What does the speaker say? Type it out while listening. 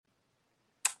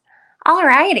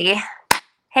Alrighty.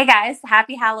 Hey guys,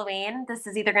 happy Halloween. This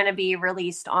is either going to be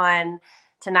released on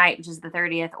tonight, which is the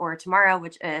 30th, or tomorrow,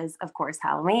 which is, of course,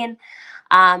 Halloween.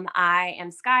 I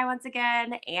am Skye once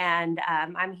again, and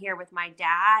I'm here with my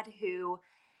dad, who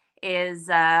is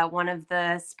one of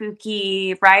the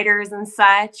spooky writers and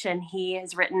such, and he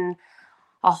has written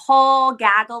a whole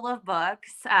gaggle of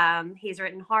books. He's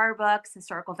written horror books,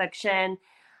 historical fiction.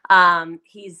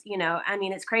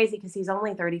 It's crazy because he's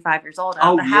only 35 years old.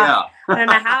 Oh yeah. I don't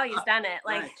know how he's done it.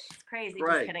 Like, Thanks. it's crazy.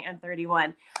 Great. Just kidding. I'm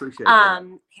 31. Appreciate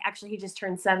that. Actually, he just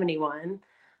turned 71.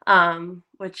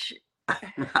 Which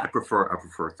I prefer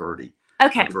 30.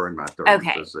 Okay. I prefer in my 30s.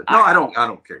 Okay. No, I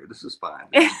don't care. This is fine.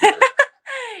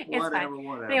 It's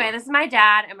whatever. Anyway, this is my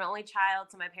dad. I'm an only child,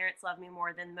 so my parents love me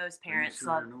more than most parents. Are you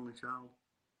sure you're an only child?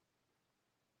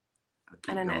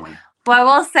 I don't know. Well, I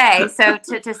will say, so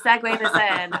to segue this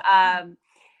in,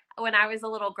 when I was a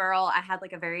little girl, I had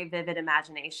like a very vivid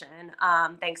imagination,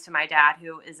 thanks to my dad,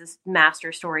 who is this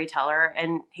master storyteller,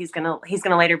 and he's gonna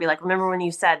later be like, remember when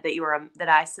you said that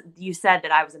you said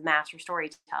that I was a master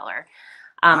storyteller?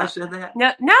 I said that?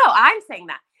 No, I'm saying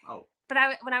that. Oh. But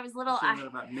when I was little, that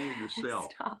about me and yourself.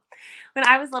 When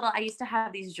I was little, I used to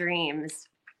have these dreams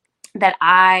that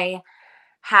I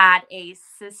had a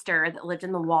sister that lived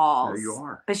in the walls. There you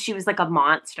are. But she was like a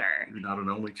monster. You're not an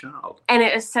only child. And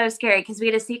it was so scary because we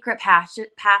had a secret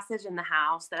passage in the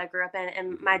house that I grew up in,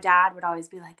 and my dad would always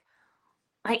be like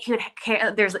he would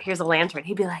here's a lantern.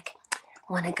 He'd be like,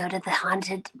 "Want to go to the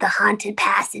haunted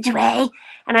passageway?"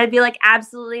 And I'd be like,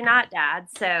 "Absolutely not, Dad."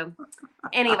 So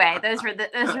anyway, those were the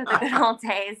good old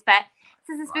days. But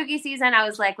this is a spooky season. I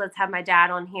was like, let's have my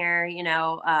dad on here,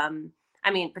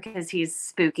 because he's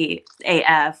spooky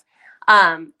AF.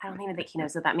 I don't even think he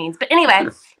knows what that means. But anyway.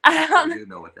 I do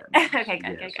know what that means. Okay,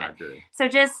 good, yes, good. I do. So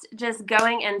just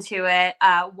going into it,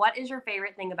 what is your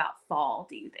favorite thing about fall,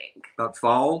 do you think? About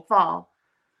fall? Fall.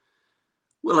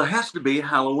 Well, it has to be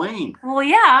Halloween. Well,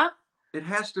 yeah. It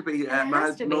has to be.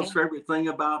 My most favorite thing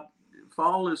about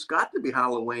fall has got to be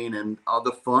Halloween, and all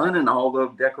the fun and all the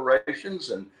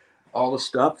decorations and all the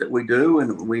stuff that we do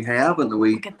and we have and that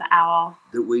we look at the owl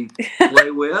that we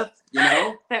play with,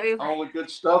 all the good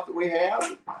stuff that we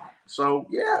have. So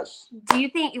yes. Do you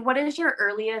think, what is your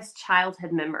earliest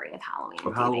childhood memory of Halloween?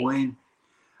 Of Halloween?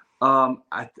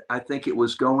 I think it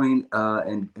was going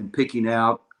and picking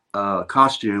out a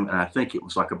costume, and I think it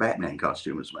was like a Batman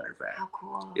costume, as a matter of fact. How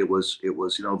cool. It was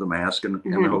the mask and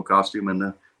the whole costume and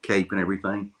the cape and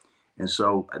everything. And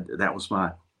so that was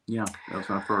my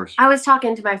first. I was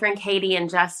talking to my friend Katie and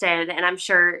Justin, and I'm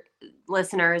sure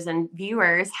listeners and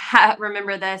viewers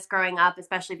remember this growing up,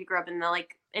 especially if you grew up in the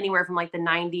anywhere from the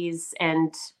 90s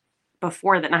and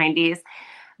before the 90s.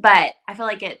 But I feel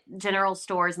like at general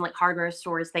stores and hardware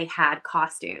stores, they had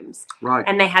costumes, right?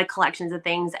 And they had collections of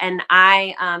things. And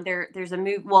there's a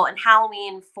movie. Well, in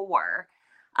Halloween 4.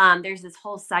 There's this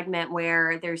whole segment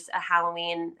where there's a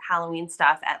Halloween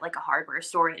stuff at a hardware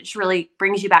store. It just really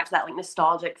brings you back to that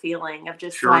nostalgic feeling of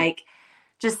just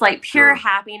pure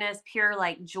happiness, pure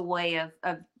joy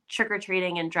of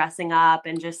trick-or-treating and dressing up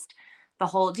and just the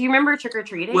whole. Do you remember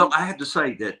trick-or-treating? Well, I have to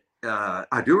say that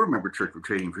I do remember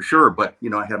trick-or-treating for sure, but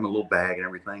I had my little bag and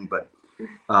everything, but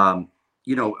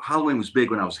Halloween was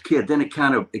big when I was a kid. Then it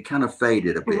kind of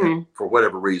faded a bit for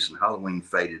whatever reason. Halloween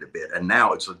faded a bit, and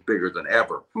now it's bigger than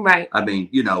ever. Right. I mean,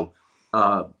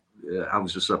 I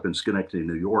was just up in Schenectady,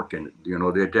 New York, and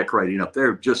they're decorating up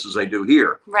there just as they do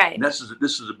here. Right. And this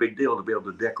is a big deal to be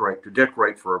able to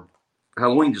decorate for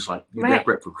Halloween, just like you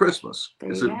decorate for Christmas.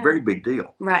 It's a very big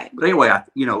deal. Right. But anyway,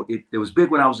 it was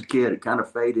big when I was a kid. It kind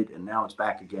of faded, and now it's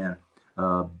back again,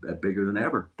 bigger than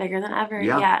ever. Bigger than ever.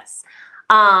 Yeah. Yes.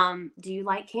 Do you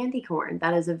like candy corn?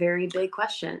 That is a very big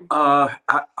question. I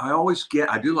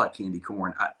do like candy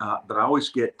corn, but I always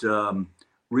get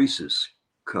Reese's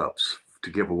cups to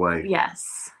give away.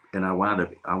 Yes. And I wind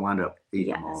up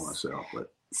eating them all myself.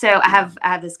 But so I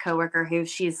have this coworker who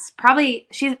she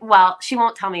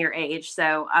won't tell me her age,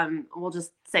 so we'll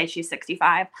just say she's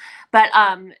 65. But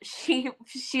she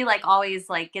always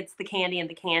gets the candy in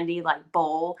the candy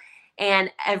bowl.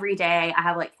 And every day I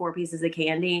have 4 pieces of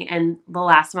candy. And the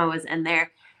last time I was in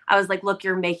there, I was like, look,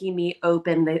 you're making me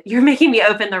open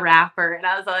the wrapper. And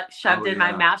I was shoved in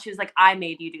my mouth. She was like, I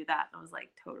made you do that. And I was like,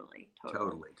 totally.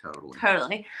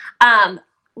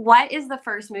 What is the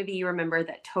first movie you remember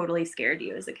that totally scared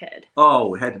you as a kid?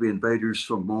 Oh, it had to be Invaders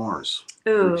from Mars.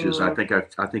 Ooh. Which is, I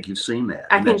think you've seen that.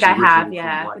 I think I have,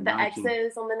 yeah. With the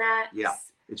X's on the net. Yeah.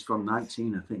 It's from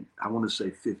I want to say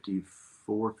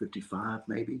 54, 55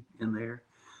 maybe in there.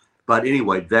 But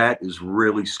anyway, that is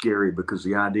really scary because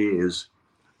the idea is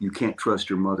you can't trust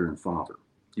your mother and father.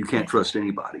 You can't trust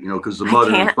anybody, you know, because the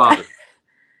mother and father.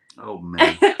 Oh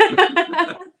man, you're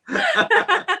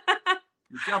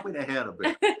jumping ahead a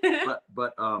bit.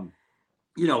 But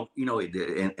you know, it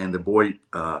did, and the boy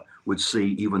would see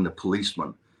even the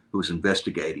policeman who was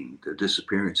investigating the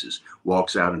disappearances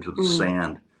walks out into the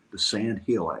sand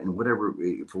hill, and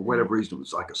for whatever reason, it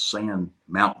was like a sand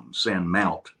mount of sand,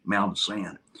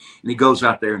 and he goes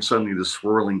out there, and suddenly the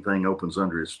swirling thing opens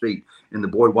under his feet, and the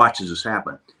boy watches this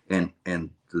happen, and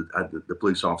the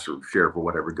police officer, sheriff or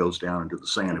whatever, goes down into the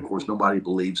sand. Of course, nobody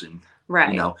believes him,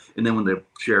 right? You know, and then when the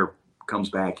sheriff comes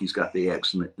back, he's got the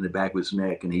X in the back of his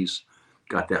neck, and he's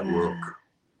got that look,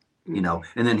 you know,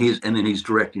 and then he's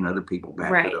directing other people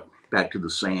back to the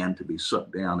sand to be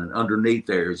sucked down, and underneath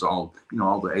there is all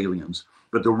the aliens.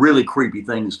 But the really creepy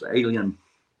thing is the alien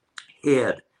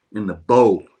head in the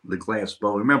bowl, the glass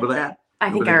bowl. Remember that?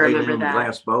 I think I remember that. The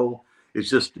glass bowl. It's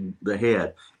just the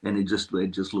head, and it just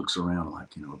looks around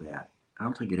like, you know, that. I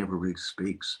don't think it ever really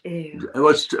speaks. Ew. It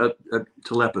was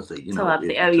telepathy, you know.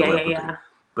 Telepathy. Yeah.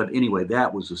 But anyway,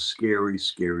 that was a scary,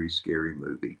 scary, scary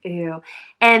movie. Ew.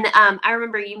 And I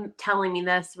remember you telling me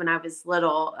this when I was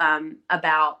little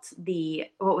about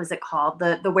what was it called?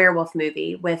 The werewolf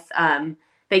movie with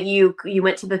that you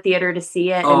went to the theater to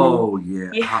see it. Oh,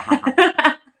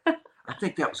 yeah. I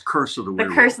think that was Curse of the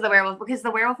Werewolf. The Curse of the Werewolf, because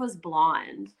the werewolf was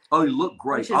blonde. Oh, he looked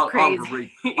great. Which is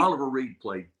crazy. Oliver Reed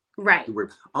played. Right.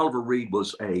 Oliver Reed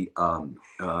was a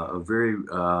very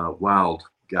wild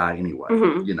guy anyway,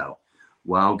 you know.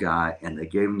 Wild guy, and they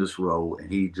gave him this role,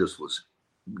 and he just was,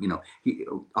 you know,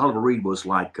 Oliver Reed was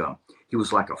like a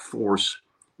force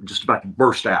just about to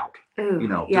burst out. Ooh, you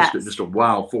know, yes. just a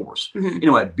wild force.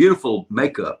 Anyway, beautiful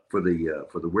makeup for the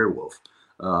werewolf,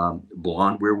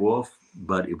 blonde werewolf,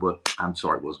 but it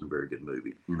wasn't a very good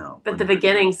movie, you know. But the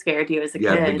beginning scared you as a kid.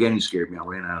 Yeah, the beginning scared me. I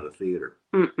ran out of the theater.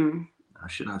 Mm-mm.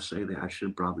 Should I say that? I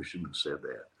probably shouldn't have said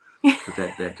that. But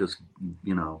that just,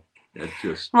 you know.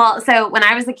 Well, so when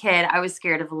I was a kid, I was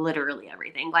scared of literally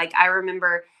everything. Like, I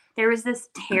remember there was this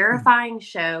terrifying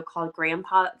show called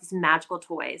Grandpa's Magical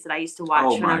Toys that I used to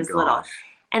watch when I was little.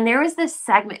 And there was this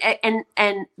segment, and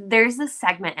there's this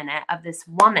segment in it of this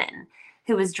woman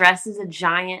who was dressed as a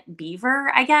giant beaver,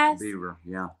 I guess. Beaver,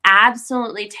 yeah.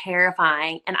 Absolutely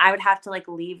terrifying. And I would have to like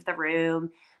leave the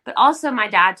room. But also, my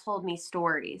dad told me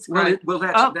stories. Well,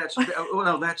 that's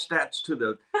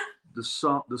to the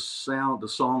song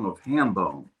of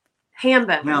Hambone.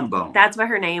 Hambone. That's what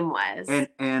her name was.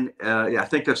 And I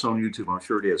think that's on YouTube. I'm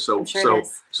sure it is. So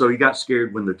he got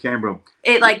scared when the camera.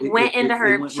 It went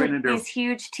into these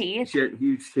huge teeth. She had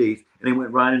huge teeth, and he went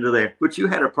right into there. But you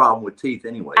had a problem with teeth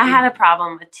anyway. I had a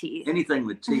problem with teeth. Anything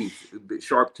with teeth,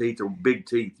 sharp teeth or big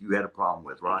teeth, you had a problem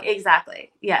with, right? Exactly.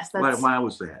 Yes. Why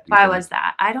was that? Why was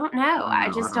that? I don't know.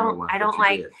 I don't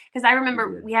like, because I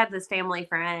remember we had this family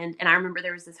friend, and I remember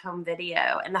there was this home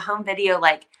video, and the home video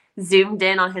zoomed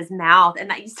in on his mouth, and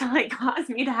that used to cause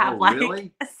me to have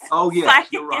really? Oh yes,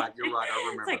 you're right. I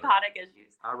remember psychotic issues.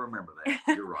 I remember that.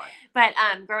 You're right. But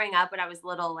growing up when I was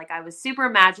little, I was super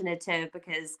imaginative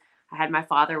because I had my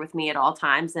father with me at all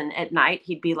times, and at night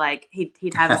he'd be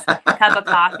he'd have a cup of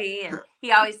coffee, and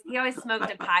he always smoked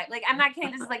a pipe. I'm not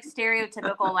kidding. This is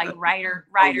stereotypical writer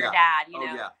dad, you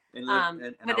know. Yeah.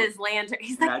 And with his lantern.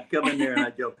 He's I'd come in there and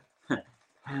I'd go,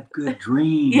 "Have good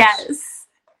dreams." Yes.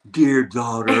 Dear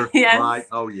daughter, yes. Right?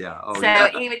 Oh yeah. So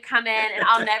he would come in, and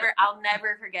I'll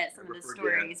never forget some of the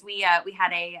stories. We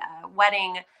had a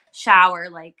wedding shower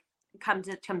come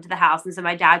to the house, and so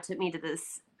my dad took me to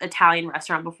this Italian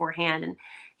restaurant beforehand, and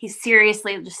he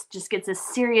seriously just gets this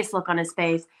serious look on his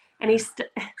face, and I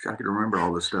can remember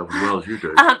all this stuff as well as you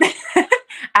do. I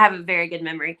have a very good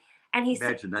memory, and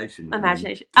imagination.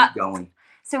 Keep going.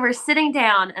 So we're sitting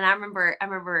down, and I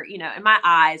remember, you know, and my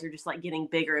eyes are just getting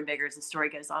bigger and bigger as the story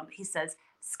goes on. But he says,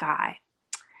 "Skye,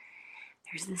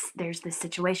 there's this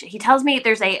situation." He tells me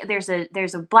there's a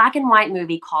black and white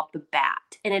movie called The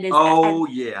Bat, and it is.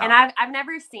 Yeah. And I've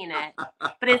never seen it,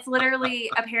 but it's literally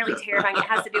apparently terrifying. It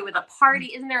has to do with a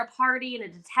party. Isn't there a party and a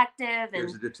detective? And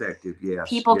there's a detective. Yes.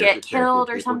 People get killed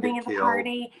or something at the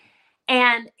party,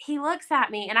 and he looks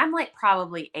at me, and I'm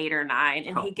probably 8 or 9,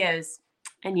 and he goes,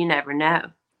 "And you never know.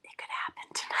 It could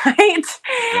happen tonight."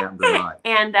 Damn right.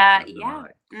 And yeah.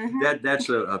 Right. Mm-hmm. That's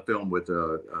a film with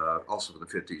also from the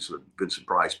 50s with Vincent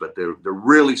Price, but the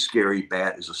really scary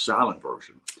Bat is a silent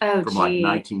version from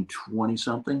 1920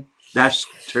 something. That's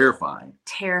terrifying.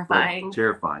 Terrifying.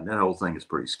 That whole thing is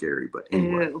pretty scary. But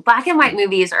anyway, black and white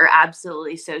movies are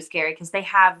absolutely so scary because they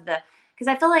have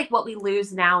because I feel like what we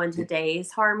lose now in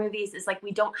today's horror movies is like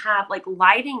we don't have like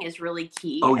lighting is really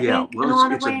key. Oh I yeah, think, in a well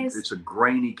lot of ways. it's a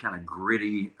grainy kind of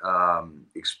gritty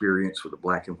experience with the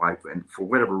black and white, and for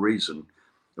whatever reason,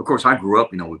 of course, I grew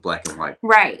up, with black and white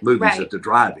Right, movies right, at the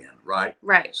drive-in, right?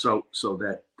 right. So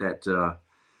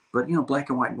but black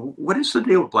and white. What is the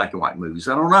deal with black and white movies?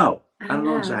 I don't know. I I don't don't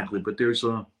know know. exactly, but there's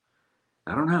a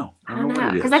I don't know. I I don't don't know what know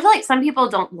it because I is. feel like some people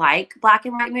don't like black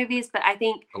and white movies, but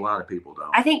A lot of people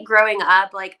don't. I think growing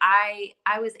up, like I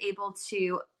was able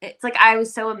to. It's like I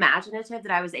was so imaginative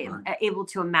that I was Right. able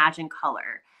to imagine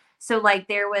color. So like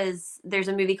there's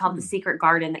a movie called The Secret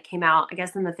Garden that came out, I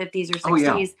guess, in the 50s or 60s. Oh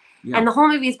yeah, yeah. And the whole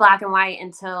movie is black and white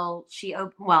until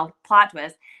plot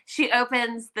twist, she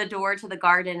opens the door to the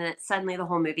garden and it's suddenly the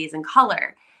whole movie is in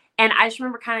color. And I just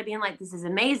remember kind of being like, this is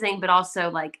amazing, but also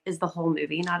like, is the whole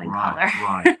movie not in color?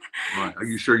 Right. Are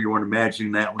you sure you weren't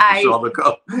imagining that when you saw the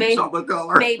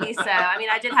color? Maybe so. I mean,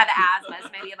 I did have asthma, so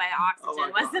maybe my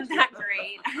oxygen wasn't that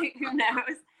great. Who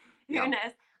knows? Who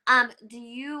knows? Do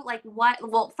you like what?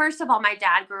 Well, first of all, my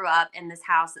dad grew up in this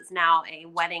house. It's now a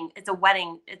wedding. It's a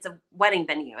wedding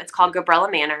venue. It's called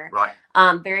Gabrella Manor. Right.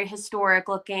 Very historic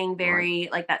looking, very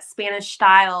like that Spanish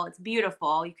style. It's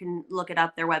beautiful. You can look it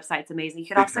up. Their website's amazing. You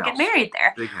could also get married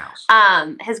there. Big house.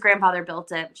 His grandfather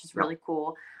built it, which is really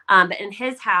cool. But in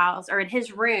his house or in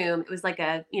his room, it was like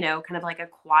a, kind of like a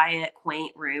quiet,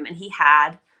 quaint room. And he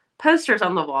had posters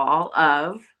on the wall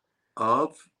of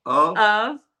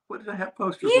what did I have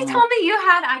posters? You told me you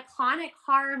had iconic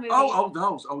horror movies.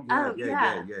 Those.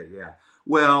 Yeah.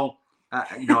 Well,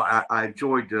 I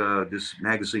enjoyed this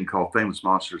magazine called Famous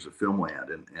Monsters of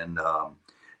Filmland, and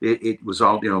it was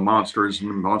all monsters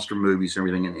and monster movies and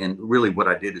everything. And really, what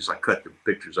I did is I cut the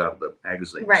pictures out of the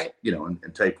magazines, right?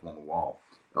 And taped them on the wall,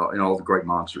 and all the great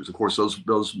monsters. Of course,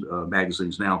 those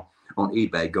magazines now on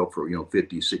eBay go for $50,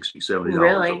 $60, $70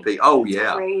 really? a piece. Oh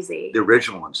yeah, crazy. The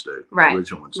original ones do. Right. The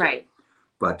original ones do. Right.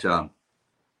 But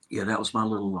yeah, that was my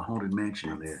little haunted mansion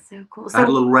in there. So cool. I had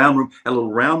a little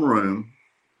round room,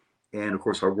 and of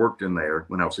course I worked in there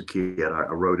when I was a kid. I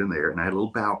wrote in there, and I had a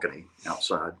little balcony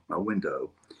outside my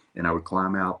window, and I would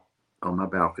climb out on my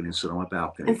balcony and sit on my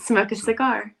balcony and smoke a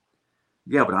cigar.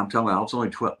 Yeah, but I'm telling you, I was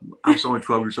only 12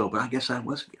 years old, but I guess I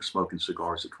was smoking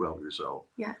cigars at 12 years old.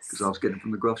 Yes. Because I was getting from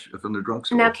the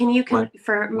drugstore. Now, can you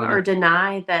confirm or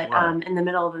deny that in the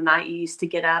middle of the night you used to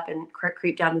get up and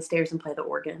creep down the stairs and play the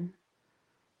organ?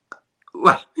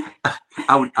 Well,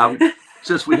 I would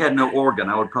since we had no organ,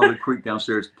 I would probably creep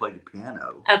downstairs and play the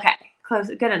piano. Okay, close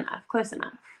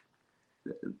enough.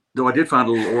 Though I did find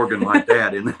a little organ like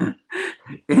that in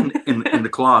the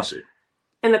closet.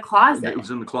 In the closet. It was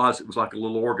in the closet. It was like a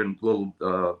little organ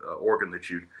that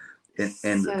you. And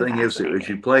so the thing is, as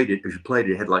you played it,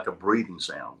 it had like a breathing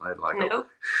sound. I had like nope.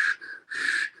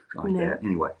 that.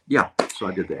 Anyway, yeah. So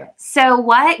I did that. So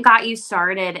what got you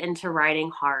started into writing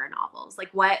horror novels?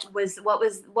 Like what was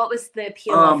the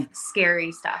appeal of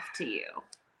scary stuff to you?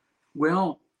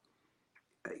 Well,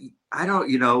 I don't.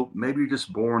 Maybe you're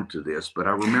just born to this, but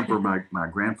I remember my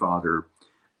grandfather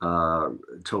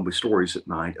told me stories at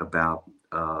night about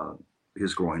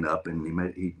his growing up, and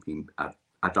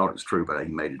I thought it was true, but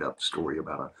he made it up, a story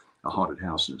about a haunted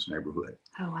house in his neighborhood.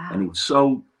 Oh wow! And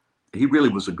he really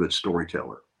was a good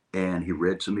storyteller, and he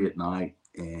read to me at night,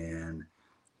 and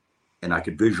I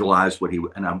could visualize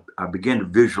I began to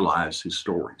visualize his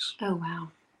stories. Oh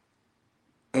wow!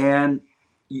 And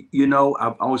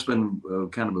I've always been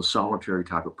kind of a solitary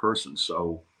type of person,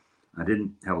 so I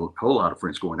didn't have a whole lot of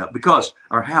friends growing up because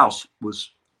our house was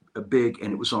big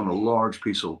and it was on a large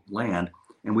piece of land,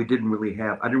 and I didn't really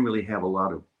have a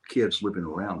lot of kids living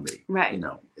around me, right?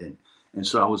 And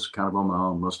so I was kind of on my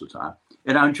own most of the time,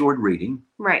 and I enjoyed reading,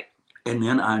 right? And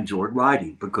then I enjoyed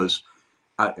writing because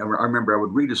I remember I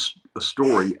would read a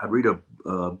story, I'd read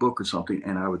a book or something,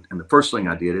 and the first thing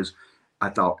I did is I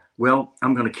thought, well,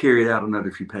 I'm going to carry it out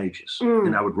another few pages,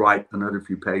 and I would write another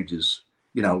few pages.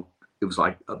 It was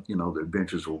like, the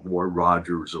Adventures of Ward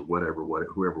Rogers or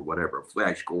whoever,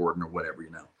 Flash Gordon or whatever,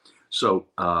 So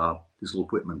his little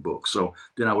Whitman book. So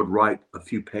then I would write a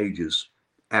few pages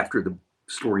after the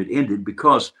story had ended,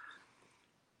 because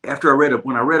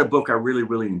when I read a book I really,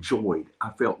 really enjoyed,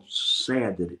 I felt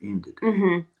sad that it ended.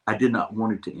 Mm-hmm. I did not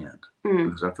want it to end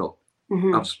because I felt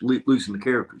I was losing the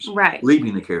characters, right?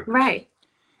 Leaving the characters, right?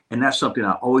 And that's something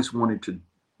I always wanted to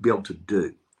be able to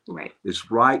do. Right.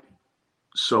 Is write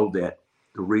so that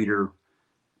the reader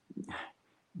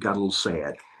got a little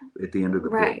sad at the end of the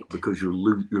book because you're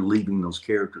leaving those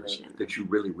characters that you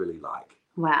really, really like.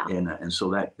 Wow. And so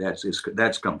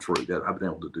that's come true. That I've been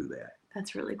able to do that.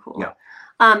 That's really cool. Yeah.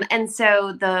 And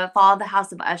so the Fall of the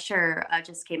House of Usher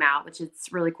just came out, which is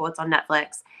really cool. It's on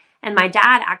Netflix. And my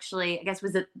dad actually, I guess,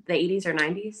 was it the 80s or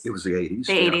 90s? It was the 80s.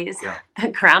 The 80s. Yeah.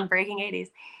 Groundbreaking 80s.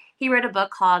 He wrote a book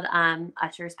called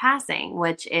Usher's Passing,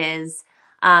 which is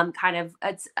kind of,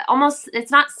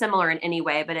 it's not similar in any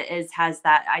way, but has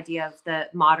that idea of the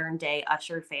modern day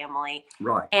Usher family.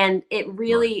 Right. And it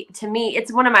really, to me,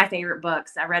 it's one of my favorite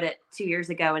books. I read it 2 years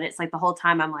ago, and it's like the whole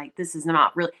time I'm like, this is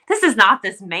not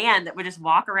this man that would just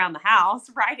walk around the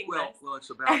house writing this. Well, it's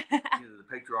about the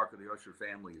patriarch of the Usher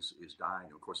family is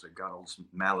dying. Of course, they've got all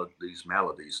these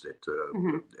maladies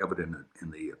that evident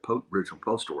in the original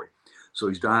Poe story. So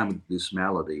he's dying with this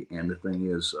malady, and the thing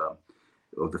is,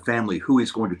 of the family, who is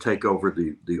going to take over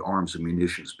the arms and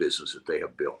munitions business that they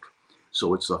have built.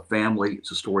 So it's a family.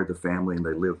 It's a story of the family, and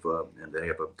they live and they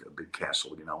have a big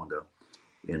castle,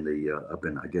 in the up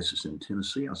in, I guess it's in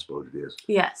Tennessee, I suppose it is.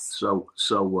 Yes. So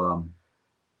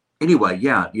anyway,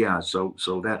 yeah. So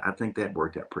that, I think that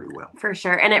worked out pretty well. For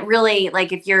sure. And it really,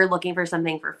 like, if you're looking for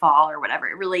something for fall or whatever,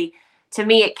 it really, to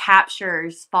me, it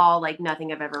captures fall like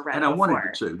nothing I've ever read And I before.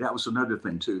 wanted to. That was another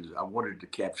thing too. I wanted to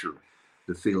capture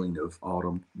the feeling of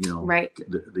autumn, right?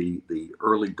 The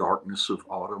early darkness of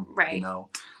autumn, right?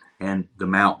 And the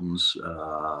mountains,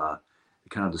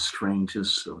 kind of the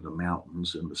strangeness of the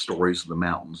mountains and the stories of the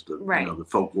mountains, the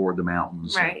folklore of the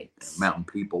mountains, right? And mountain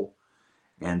people.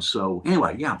 And so,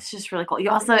 anyway, yeah, it's just really cool.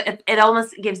 You also, it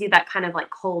almost gives you that kind of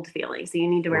like cold feeling. So you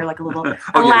need to wear like a little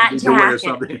lat jacket. Wear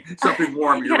something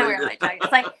warm. You gotta wear a light jacket.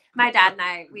 It's like my dad and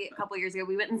I, a couple years ago,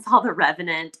 we went and saw The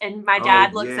Revenant, and my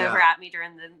dad looks over at me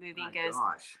during the movie and goes,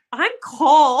 "I'm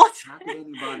cold." How can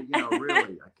anybody,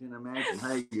 really? I can't imagine.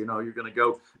 Hey, you're gonna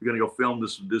go film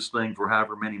this thing for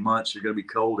however many months. You're gonna be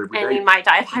cold every day, and you might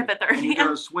die of hypothermia. You're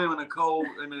gonna swim in a cold,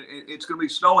 and it's gonna be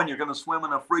snowing. You're gonna swim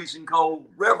in a freezing cold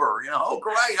river. Oh,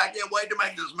 great! I can't wait to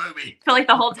make this movie. I feel like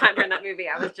the whole time during that movie,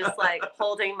 I was just like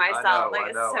holding myself.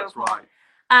 I know, it's so cool.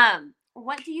 Right.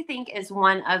 What do you think is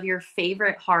one of your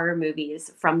favorite horror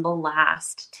movies from the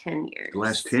last 10 years? The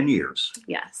last 10 years?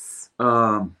 Yes.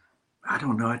 I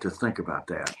don't know. I have to think about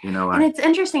that. And it's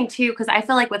interesting too, because I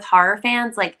feel like with horror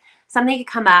fans, like something could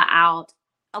come out,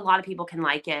 a lot of people can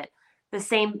like it. The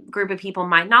same group of people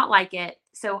might not like it.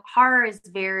 So horror is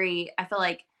I feel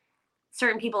like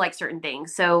certain people like certain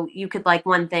things. So you could like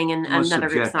one thing and another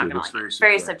group's not going to like it.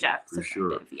 Very subjective. For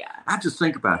sure. Yeah. I have to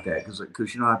think about that because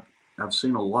I've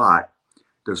seen a lot.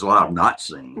 There's a lot I've not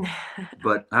seen,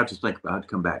 but I have to think about it. I have to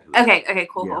come back to that. Okay,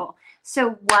 cool.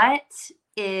 So what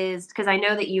is, because I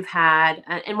know that you've had,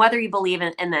 and whether you believe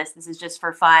in this is just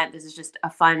for fun. This is just a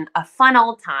fun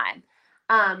old time.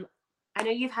 I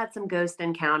know you've had some ghost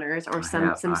encounters or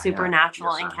some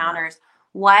supernatural encounters.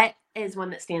 What is one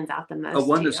that stands out the most?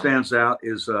 One that stands out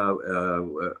is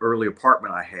early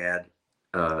apartment I had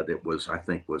that was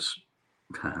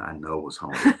I know was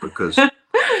haunted because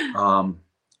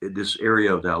this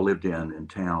area that I lived in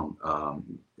town,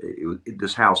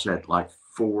 this house had like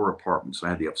 4 apartments. I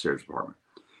had the upstairs apartment,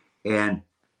 and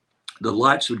the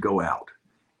lights would go out.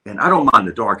 And I don't mind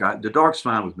the dark. The dark's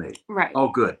fine with me. Right. Oh,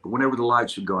 good. But whenever the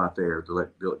lights would go out there,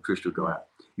 the electricity would go out.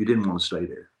 You didn't want to stay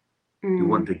there. You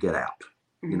wanted to get out.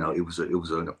 It was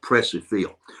an oppressive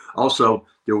feel. Also,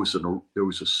 there was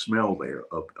a smell there,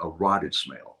 a rotted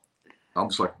smell,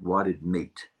 almost like rotted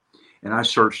meat. And I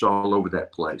searched all over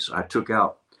that place.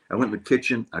 I went in the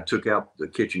kitchen. I took out the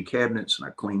kitchen cabinets and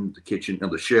I cleaned the kitchen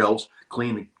and the shelves,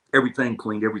 cleaned everything,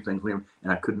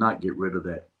 and I could not get rid of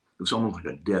that. It was almost like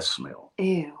a death smell.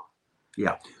 Ew.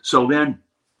 Yeah. So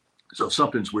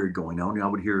something's weird going on. I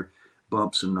would hear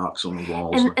bumps and knocks on the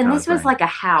walls. And this was like a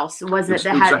house, was it?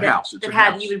 It was a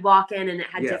house. You would walk in and it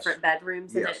had different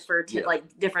bedrooms in it for like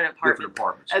different apartments. Different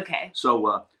apartments. Okay.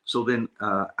 So then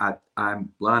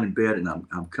I'm lying in bed and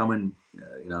I'm coming,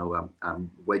 I'm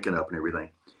waking up and everything.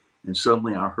 And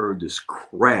suddenly I heard this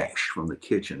crash from the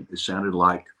kitchen. It sounded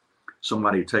like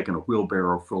somebody had taken a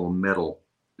wheelbarrow full of metal,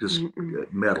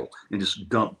 metal, and just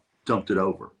dumped it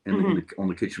over on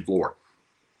the kitchen floor.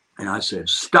 And I said,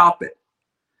 "Stop it."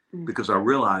 Because I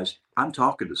realized I'm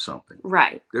talking to something.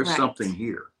 Right. There's something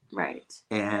here. Right.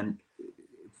 And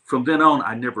from then on,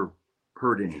 I never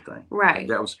heard anything. Right.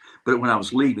 But when I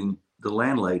was leaving, the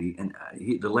landlady and I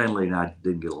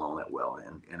didn't get along that well.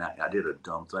 And I did a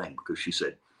dumb thing because she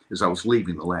said, as I was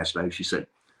leaving the last day, she said,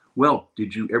 "Well,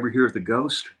 did you ever hear of the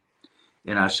ghost?"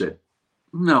 And I said,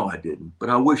 "No, I didn't. But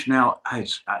I wish now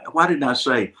why didn't I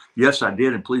say, yes, I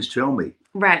did, and please tell me."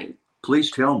 Right.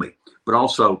 Please tell me. But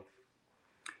also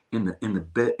in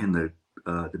the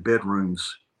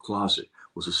bedroom's closet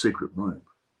was a secret room.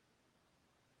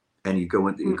 and you go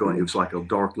in. It was like a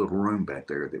dark little room back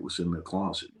there that was in the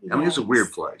closet. I mean, it's a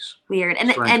weird place. Weird.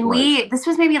 And Strange place. this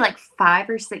was maybe like 5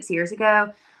 or 6 years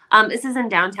ago. This is in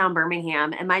downtown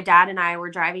Birmingham, and my dad and I were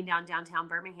driving downtown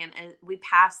Birmingham, and we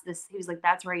passed this. He was like,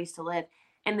 "That's where I used to live,"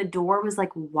 and the door was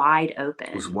like wide open.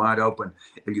 It was wide open,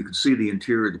 and you could see the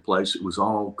interior of the place. It was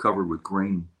all covered with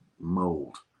green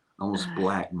mold, almost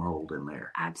black mold in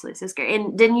there. Absolutely so scary.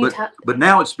 And didn't you? But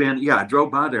now it's been. Yeah, I drove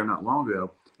by there not long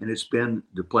ago, and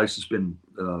the place has been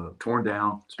torn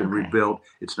down. It's been rebuilt.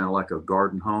 It's now like a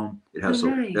garden home. It has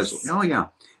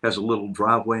has a little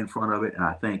driveway in front of it, and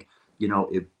I think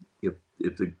if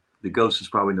the ghost is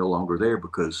probably no longer there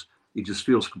because it just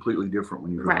feels completely different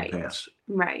when you drive past it.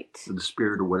 Right. The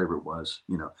spirit or whatever it was,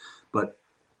 But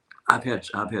I've had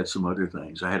some other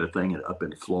things. I had a thing up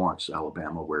in Florence,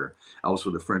 Alabama, where I was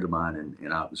with a friend of mine,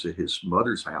 and I was at his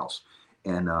mother's house,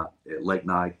 and at late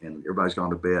night, and everybody's gone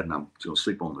to bed, and I'm going to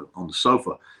sleep on the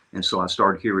sofa, and so I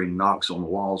started hearing knocks on the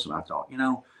walls, and I thought,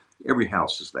 every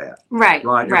house is that. Right.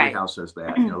 Every house has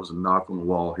that. There's a knock on the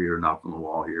wall here, knock on the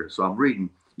wall here. So I'm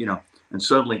reading, and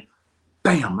suddenly,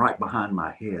 bam, right behind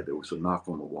my head, there was a knock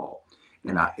on the wall.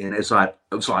 And as I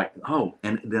was like, oh,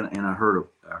 and I heard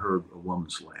a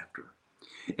woman's laughter.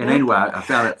 And anyway, I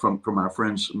found out from my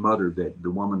friend's mother that the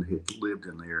woman who had lived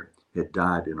in there had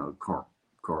died in a car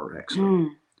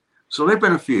accident. So there've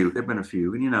been a few,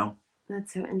 and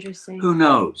That's so interesting. Who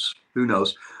knows?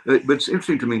 But it's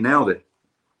interesting to me now that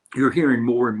you're hearing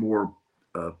more and more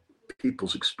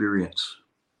people's experience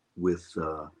with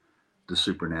the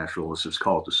supernatural. Let's just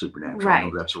call it the supernatural. I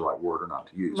don't know if that's the right word or not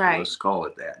to use, but let's call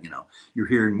it that. You're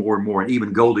hearing more and more, and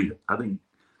even Goldie. I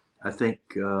think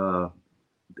a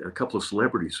couple of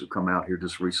celebrities have come out here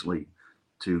just recently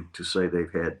to say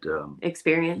they've had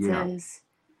experiences.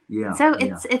 Yeah. So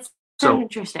it's so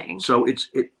interesting. So it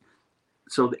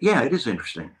is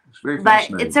interesting. It's very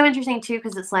fascinating. But it's so interesting too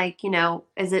because it's like,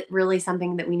 is it really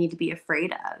something that we need to be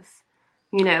afraid of?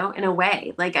 In a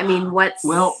way, like, I mean,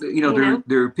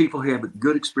 there are people who have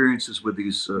good experiences with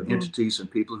these entities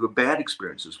and people who have bad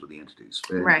experiences with the entities.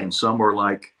 And some are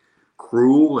like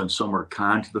cruel and some are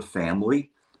kind to the family.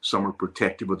 Some are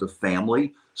protective of the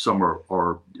family. Some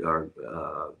are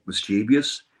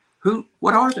mischievous.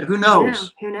 What are they? Who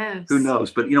knows? Who knows? Who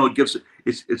knows? But,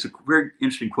 it's a very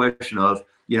interesting question of,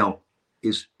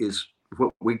 is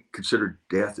what we consider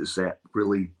death, is that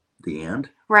really the end?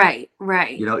 Right.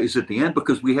 Is it the end?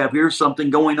 Because we have here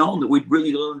something going on that we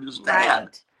really don't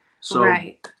understand.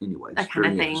 Right. So anyway, that kind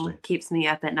of thing keeps me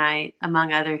up at night,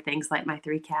 among other things like my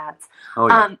 3 cats. Oh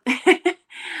yeah.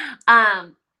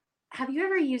 Have you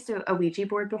ever used a Ouija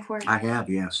board before? I have,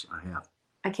 yes, I have.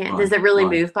 I can't. Does it really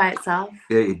move by itself?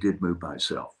 It did move by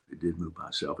itself.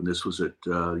 And this was at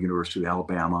University of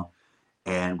Alabama.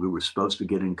 And we were supposed to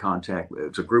get in contact. It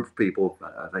was a group of people,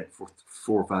 I think 4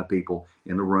 or 5 people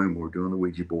in the room. We were doing the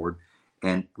Ouija board.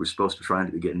 And we're supposed to try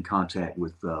to get in contact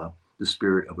with the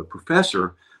spirit of a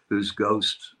professor whose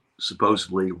ghost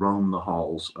supposedly roamed the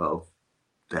halls of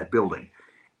that building.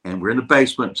 And we're in the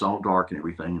basement. It's all dark and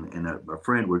everything. And a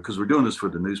friend, because we're doing this for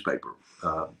the newspaper,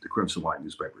 the Crimson White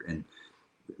newspaper. And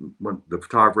when the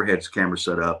photographer had his camera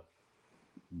set up,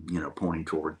 pointing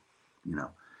toward,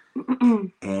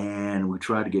 and we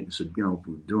tried to get, said, we're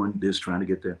doing this, trying to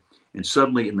get there. And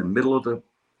suddenly in the middle of the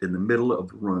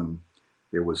room,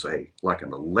 there was like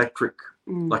an electric,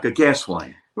 like a gas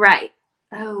flame. Right.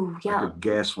 Oh, yeah. Like a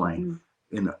gas flame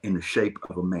in the shape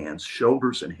of a man's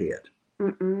shoulders and head.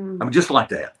 I mean, just like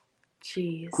that.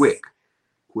 Jeez. Quick.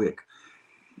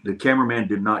 The cameraman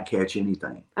did not catch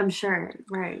anything. I'm sure.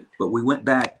 Right. But we went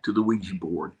back to the Ouija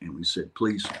board and we said,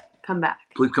 please come back.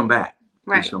 Please come back.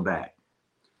 Right. Please come back.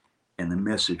 And the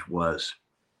message was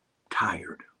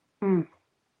tired. That's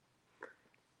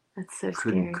so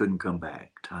scary. Couldn't come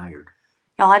back. Tired.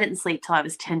 Y'all, I didn't sleep till I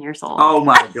was 10 years old. Oh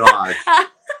my gosh.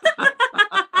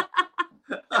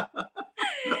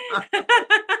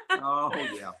 Oh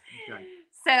yeah. Okay.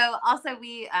 So also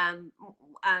we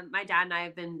my dad and I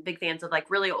have been big fans of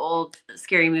like really old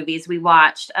scary movies. We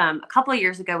watched a couple of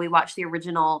years ago, we watched the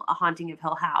original A Haunting of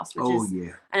Hill House, which is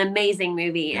an amazing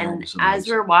movie. Yeah, and as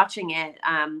we were watching it,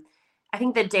 I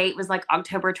think the date was like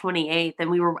October 28th, and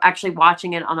we were actually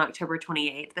watching it on October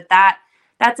 28th. But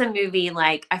that's a movie,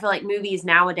 like, I feel like movies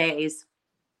nowadays,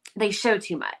 they show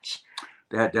too much.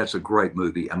 That's a great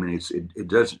movie. I mean, it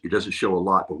doesn't show a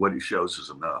lot, but what it shows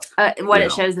is enough.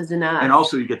 It shows is enough. And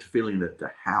also you get the feeling that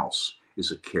the house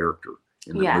is a character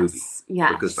in the movie.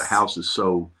 Yes. Because the house is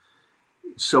so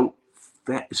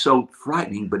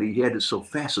frightening, but yet it's so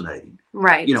fascinating.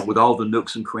 Right. With all the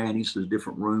nooks and crannies, the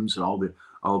different rooms and all the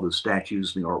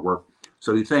statues and the artwork.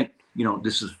 So you think,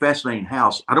 this is a fascinating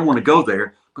house. I don't want to go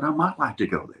there, but I might like to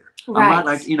go there. Right. I might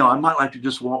like, I might like to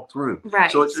just walk through.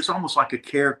 Right. So it's almost like a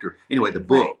character. Anyway, the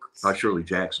book by Shirley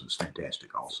Jackson is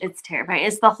fantastic also. It's terrifying.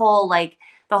 It's the whole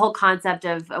concept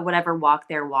of whatever walked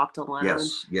there walked alone.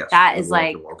 Yes. That is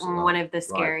like one of the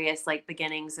scariest like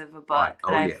beginnings of a book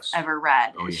that I've ever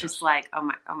read. It's just like, oh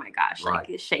my gosh, like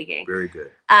it's shaking. Very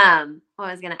good. What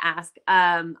I was gonna ask,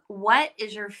 what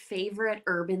is your favorite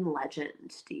urban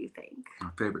legend, do you think?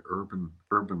 My favorite urban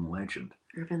legend.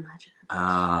 Urban legend.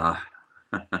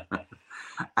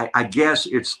 I guess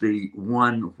it's the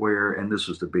one where, and this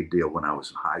was the big deal when I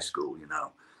was in high school,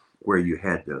 where you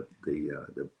had the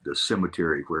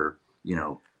cemetery where,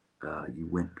 you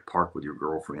went to park with your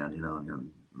girlfriend, and then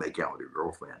make out with your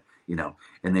girlfriend,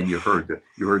 and then you heard the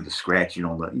scratching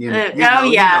on the,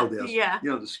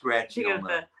 the scratching on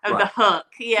the hook.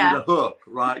 Yeah. The hook,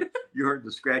 right? You heard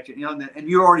the scratching, and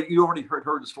you already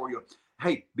heard this for you.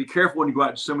 Hey, be careful when you go out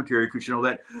to the cemetery because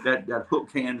that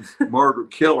hook hand murder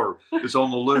killer is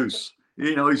on the loose.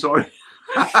 He's already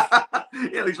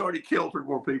he's already killed 3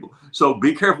 more people. So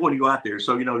be careful when you go out there.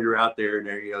 So you're out there and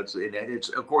there it's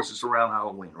of course it's around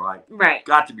Halloween, right? Right.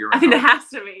 Got to be around. I mean, it has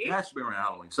to be. It has to be around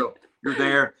Halloween. So you're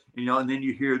there, and then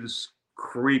you hear this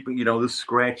creeping, this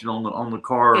scratching on the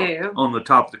car, on the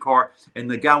top of the car, and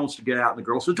the guy wants to get out, and the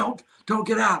girl says, "Don't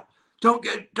get out. Don't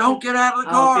get out of the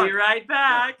car. I'll be right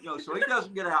back." Yeah, so he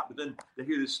doesn't get out, but then they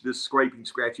hear this scraping,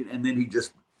 scratching, and then he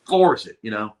just floors it,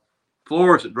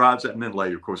 drives out, and then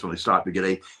later, of course, when they stop to get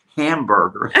a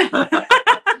hamburger, he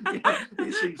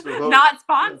sees the hook. Not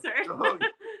sponsored. The hook,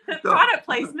 product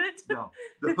placement. No,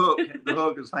 the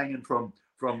hook is hanging from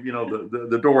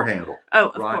the door handle. Oh,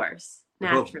 of course,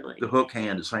 naturally. The hook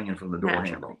hand is hanging from the door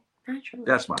handle. Naturally.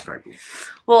 That's my favorite.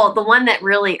 Well, the one that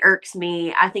really irks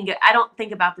me, I don't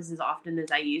think about this as often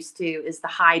as I used to, is the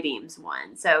high beams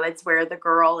one. So it's where the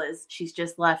girl she's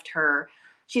left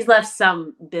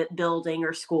some building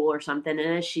or school or something,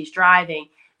 and as she's driving,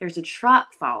 there's a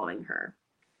truck following her,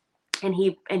 and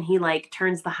he like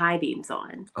turns the high beams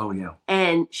on. Oh yeah.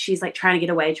 And she's like trying to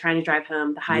get away, trying to drive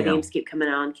home. The high beams keep coming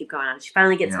on, keep going on. She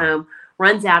finally gets home,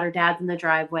 runs out. Her dad's in the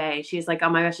driveway. She's like, "Oh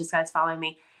my gosh, this guy's following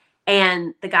me."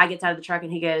 And the guy gets out of the truck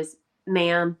and he goes,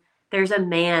 "Ma'am, there's a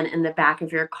man in the back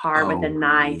of your car with a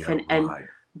knife and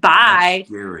bye."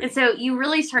 And so you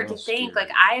really start to think,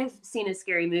 like, I've seen a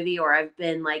scary movie or I've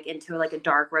been like into like a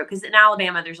dark road, because in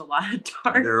Alabama there's a lot of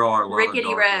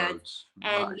rickety roads.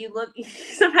 And you look,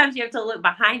 sometimes you have to look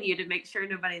behind you to make sure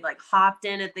nobody like hopped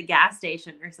in at the gas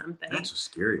station or something. That's a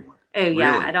scary one. Oh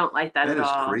yeah, I don't like that at all.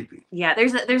 That is creepy. Yeah,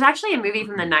 there's actually a movie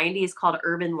from the 90s called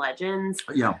Urban Legends.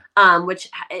 Yeah. Which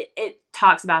it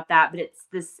talks about that, but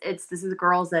this is the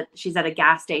girls that she's at a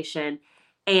gas station,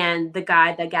 and the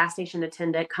gas station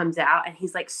attendant comes out, and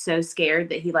he's like so scared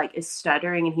that he like is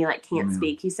stuttering and he like can't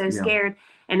speak. He's so scared.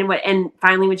 And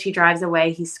finally when she drives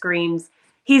away, he screams,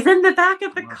 "He's in the back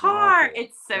of the car." Awful.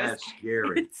 It's so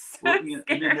scary. It's so scary.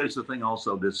 And then there's the thing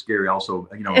also that's scary also,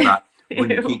 about when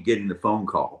you keep getting the phone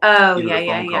call. Oh, the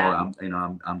phone call,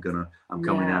 I'm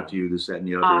coming out to you, this, that, and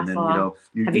the other. Awful.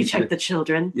 And then, have you checked the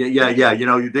children? Yeah.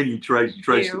 Then you trace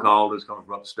the call that's coming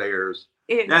from upstairs.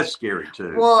 That's scary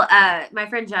too. Well, my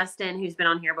friend Justin, who's been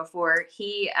on here before,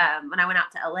 he, when I went out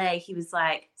to LA, he was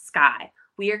like, "Skye,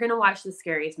 we are going to watch the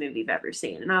scariest movie you've ever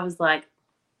seen." And I was like,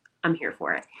 I'm here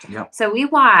for it. Yep. So we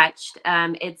watched,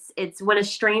 it's When a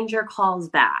Stranger Calls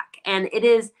Back. And it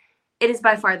is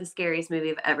by far the scariest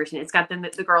movie I've ever seen. It's got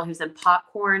the girl who's in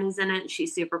Popcorn is in it.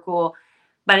 She's super cool.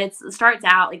 But it starts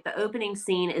out, like, the opening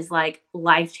scene is, like,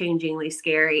 life-changingly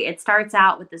scary. It starts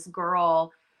out with this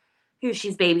girl who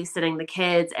she's babysitting the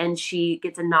kids, and she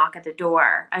gets a knock at the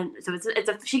door. And so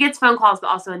she gets phone calls, but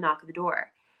also a knock at the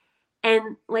door.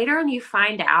 And later on, you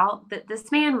find out that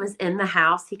this man was in the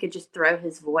house. He could just throw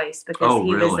his voice because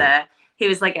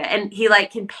and he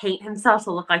like can paint himself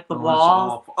to look like the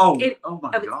walls. Oh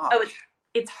my gosh.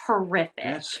 It's horrific.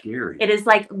 That's scary. It is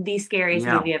like the scariest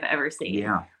movie I've ever seen.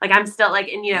 Yeah. Like I'm still like,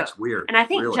 and that's weird. And I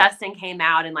think Justin came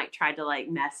out and like tried to like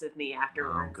mess with me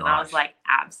afterwards. And I was like,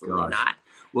 absolutely not.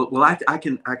 Well, I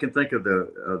can think of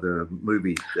the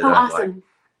movie that I awesome.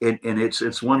 like. And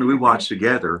it's one that we watched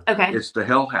together. Okay. It's the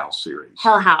Hell House series.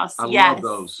 Hell House. I love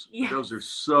those. Yes. Those are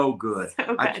so good. So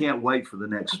good. I can't wait for the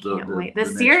next.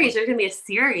 The series. There's gonna be a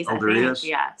series. Oh, there is.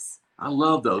 Yes. I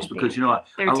love those because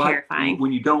they're terrifying.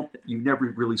 When you've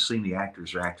never really seen the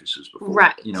actors or actresses before,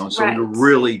 right? So you're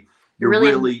really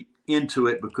into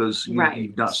it because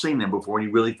you've not seen them before, and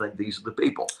you really think these are the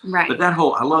people, right? But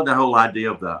I love that whole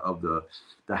idea of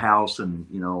the house, and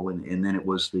and then it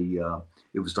was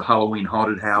the Halloween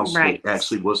haunted house. Right. That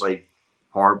actually was a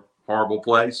horrible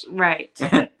place, right?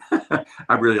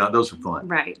 those are fun.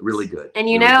 Right. Really good. And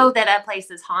you really know good. that a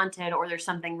place is haunted or there's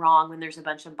something wrong when there's a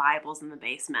bunch of Bibles in the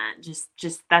basement. Just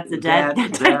that's a dead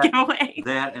giveaway.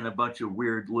 That and a bunch of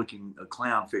weird looking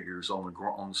clown figures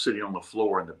sitting on the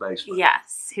floor in the basement.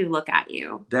 Yes, who look at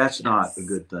you. That's not a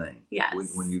good thing. Yes.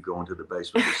 When you go into the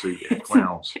basement to see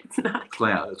clowns. It's not.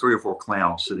 3 or 4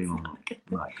 clowns sitting on the.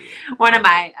 Not good. One of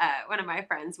my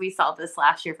friends, we saw this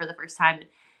last year for the first time, and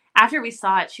after we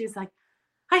saw it, she was like,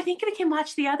 I think we can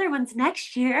watch the other ones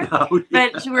next year. Oh, yeah.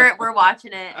 But we're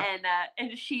watching it,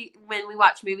 and she, when we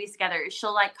watch movies together,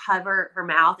 she'll like cover her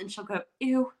mouth and she'll go,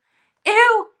 ew,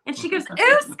 ew, and she goes,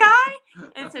 ew, Skye.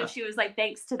 And so she was like,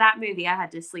 thanks to that movie, I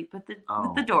had to sleep with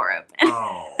the door open.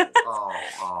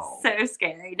 Oh. So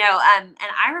scary. No, and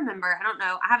I remember, I don't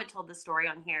know, I haven't told this story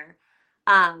on here,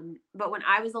 but when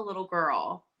I was a little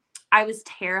girl, I was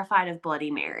terrified of Bloody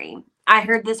Mary. I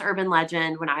heard this urban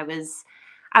legend when I was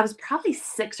probably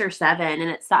 6 or 7, and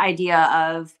it's the idea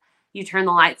of you turn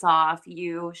the lights off,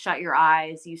 you shut your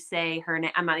eyes, you say her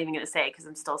name. I'm not even going to say it because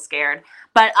I'm still scared.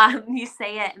 But you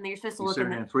say it, and then you're supposed to look in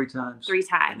the 3 times. 3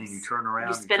 times, and then you turn around.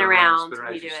 You spin around.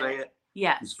 You do say it.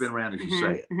 Yes. You spin around as you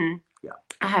say it. Mm-hmm. Yeah.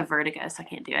 I have vertigo, so I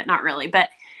can't do it. Not really, but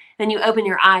then you open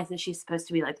your eyes, and she's supposed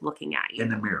to be like looking at you in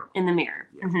the mirror.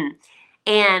 Yeah. Mm-hmm.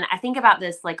 And I think about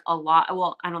this like a lot.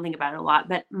 Well, I don't think about it a lot,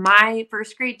 but my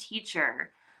first grade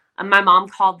teacher. My mom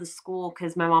called the school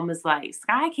because my mom was like,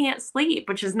 Skye can't sleep,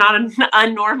 which is not an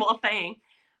unnormal thing.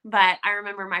 But I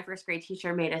remember my first grade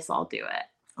teacher made us all do it.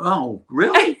 Oh,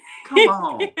 really? Come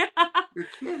on. Yeah. You're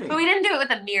kidding. But we didn't do it with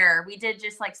a mirror. We did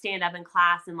just like stand up in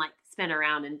class and like spin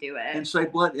around and do it. And say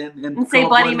and say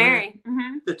Bloody Mary.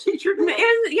 Mm-hmm. The teacher did?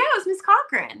 It was Miss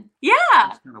Cochran. Yeah.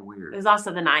 That's kind of weird. It was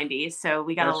also the 90s, so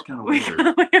we got That's kind of weird.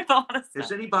 A lot of stuff.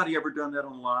 Has anybody ever done that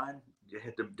online? You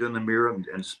had to do in the mirror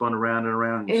and spun around and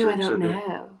around. Ew, I don't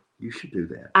know. You should do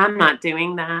that. I'm not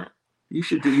doing that. You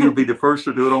should do. You'll be the first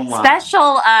to do it online.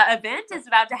 Special event is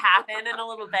about to happen in a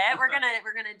little bit. We're gonna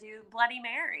do Bloody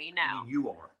Mary. No, you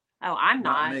are. Oh, I'm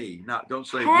not. Not me. Don't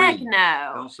say Heck we.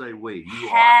 no. Don't say we. You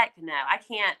Heck no. I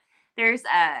can't.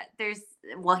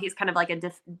 Well, he's kind of like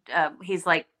he's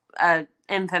like a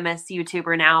infamous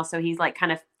YouTuber now, so he's like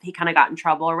he kind of got in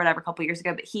trouble or whatever a couple years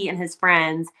ago. But he and his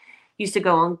friends used to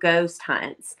go on ghost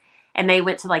hunts, and they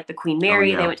went to like the Queen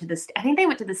Mary. They went to I think they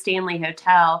went to the Stanley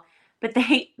Hotel. But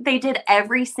they did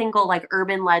every single like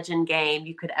urban legend game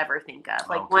you could ever think of.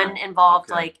 Like one involved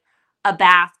like a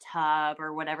bathtub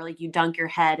or whatever, like you dunk your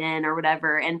head in or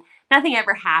whatever. And nothing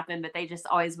ever happened, but they just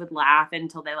always would laugh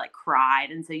until they like cried.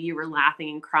 And so you were laughing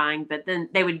and crying, but then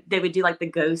they would do like the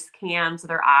ghost cam. So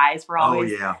their eyes were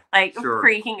always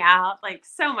freaking out. Like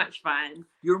so much fun.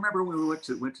 You remember when we went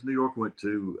to New York, went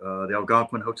to the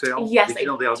Algonquin Hotel? Yes. Did you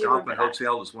know the Algonquin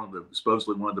Hotel is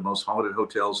supposedly one of the most haunted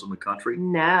hotels in the country?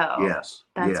 No. Yes.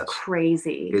 That's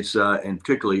crazy. It's and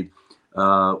particularly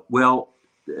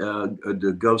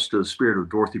the ghost of the spirit of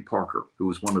Dorothy Parker, who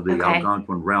was one of the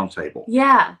Algonquin Round Table.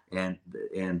 Yeah. And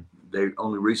they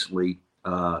only recently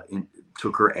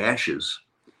took her ashes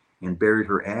and buried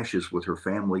her ashes with her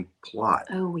family plot.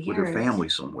 Oh, weird. With her family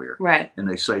somewhere. Right. And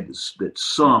they say that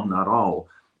some, not all,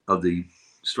 of the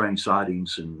strange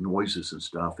sightings and noises and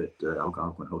stuff at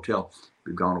Algonquin Hotel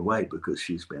have gone away because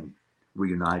she's been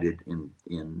reunited in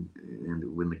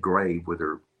the grave with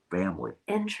her family.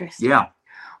 Interesting. Yeah.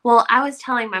 Well, I was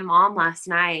telling my mom last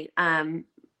night,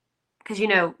 because you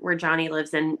know where Johnny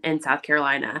lives in South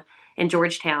Carolina, in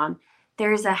Georgetown.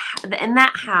 In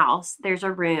that house, there's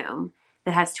a room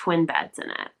that has twin beds in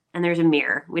it, and there's a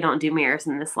mirror. We don't do mirrors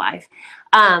in this life,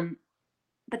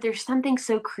 but there's something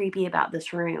so creepy about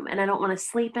this room, and I don't want to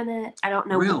sleep in it. I don't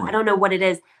know. Really? I don't know what it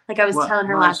is. Like I was telling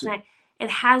her last night. It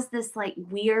has this like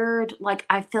weird, like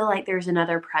I feel like there's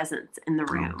another presence in the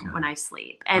room when I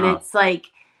sleep, and it's like.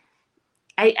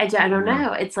 I don't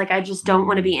know. It's like I just don't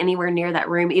want to be anywhere near that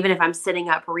room. Even if I'm sitting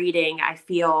up reading, I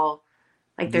feel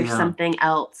like there's something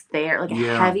else there, like a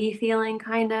heavy feeling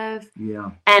kind of.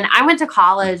 Yeah. And I went to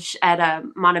college at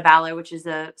Montevallo, which is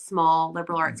a small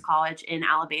liberal arts college in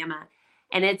Alabama.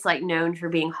 And it's like known for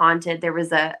being haunted. There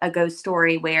was a ghost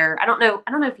story where I don't know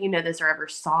if you know this or ever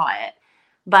saw it,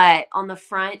 but on the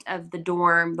front of the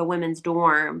dorm, the women's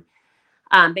dorm,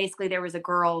 basically there was a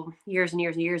girl years and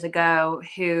years and years ago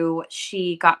who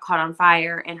she got caught on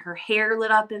fire and her hair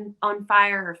lit up on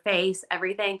fire, her face,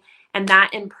 everything. And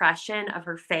that impression of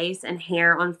her face and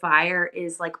hair on fire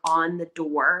is like on the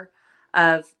door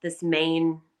of this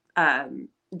main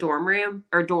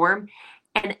dorm.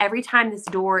 And every time this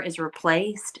door is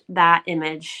replaced, that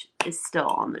image is still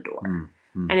on the door.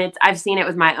 Mm-hmm. And I've seen it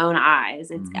with my own eyes.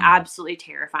 It's absolutely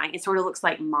terrifying. It sort of looks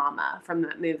like Mama from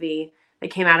that movie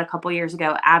that came out a couple years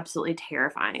ago. Absolutely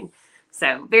terrifying.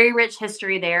 So very rich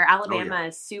history there. Alabama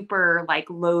is super like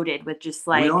loaded with just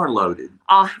like, we are loaded.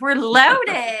 Oh, we're loaded.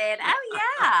 Oh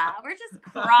yeah, we're just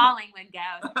crawling with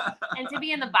ghosts. And to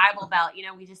be in the Bible Belt,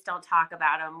 we just don't talk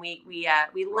about them. We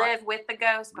live with the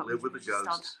ghosts, but we live with the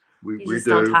ghosts. We just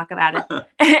do. don't talk about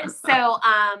it. So,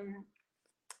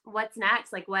 what's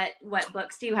next? Like, what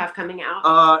books do you have coming out?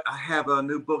 I have a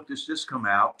new book that's just come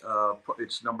out.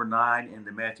 It's number 9 in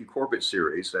the Matthew Corbett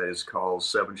series that is called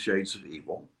 7 Shades of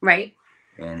Evil. Right.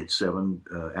 And it's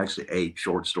 8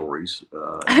 short stories.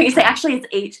 You say actually it's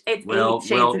 8. It's 8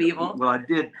 shades of evil. Well, I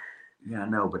did. Yeah, I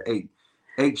know, but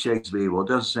 8 shades of evil. It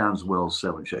doesn't sound as well as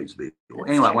 7 shades of evil. That's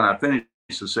anyway, true. When I finished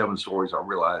the 7 stories, I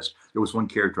realized there was one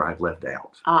character I'd left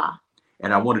out.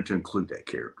 And I wanted to include that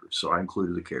character, so I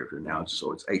included the character. Now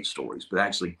it's 8 stories, but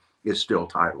actually it's still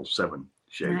titled 7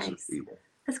 Shades of Evil.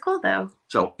 That's cool, though.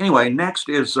 So anyway, next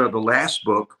is the last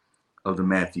book of the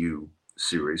Matthew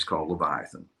series called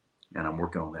Leviathan, and I'm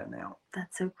working on that now.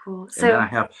 That's so cool. So and I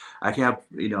have,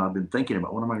 I've been thinking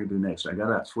about what am I going to do next. I got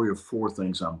about 3 or 4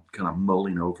 things I'm kind of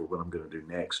mulling over what I'm going to do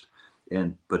next.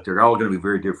 But they're all going to be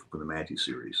very different from the Matthew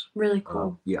series. Really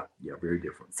cool. Yeah, very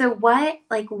different. So what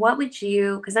would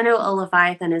you, because I know a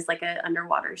Leviathan is like an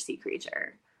underwater sea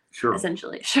creature. Sure.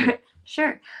 Essentially.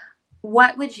 Sure.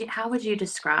 How would you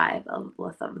describe a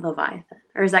Leviathan?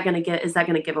 Or is that going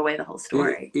to give away the whole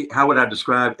story? How would I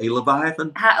describe a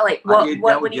Leviathan?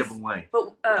 What would give away?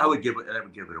 I would give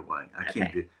it away. I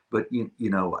can't do. But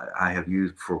I have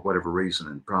used, for whatever reason,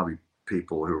 and probably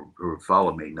people who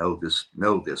follow me know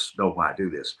why I do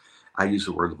this. I use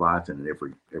the word Leviathan in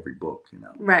every book,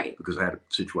 Right. Because I had a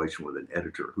situation with an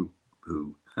editor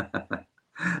who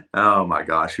oh my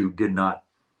gosh, who did not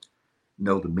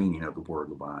know the meaning of the word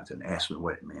Leviathan, asked me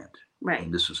what it meant. Right.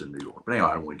 And this was in New York. But anyway,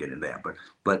 I don't want to get into that.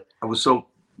 But I was so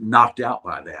knocked out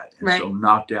by that, and so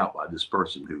knocked out by this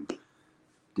person who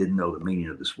didn't know the meaning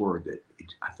of this word that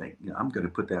I think I'm going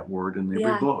to put that word in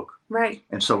every book. Right.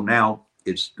 And so now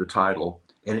it's the title,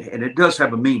 and it does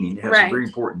have a meaning. It has a very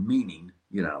important meaning,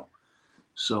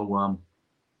 So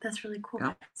that's really cool.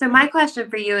 Yeah. So my question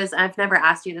for you is, I've never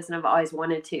asked you this, and I've always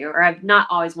wanted to, or I've not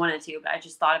always wanted to, but I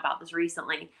just thought about this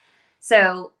recently.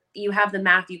 So you have the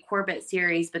Matthew Corbett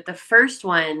series, but the first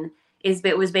one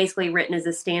was basically written as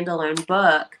a standalone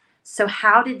book. So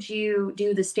how did you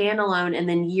do the standalone and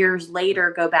then years later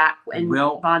go back and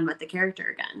bond with the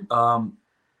character again?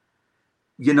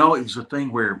 It was a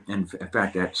thing where, in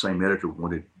fact, that same editor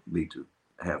wanted me to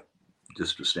have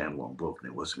just a standalone book,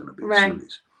 and it wasn't going to be a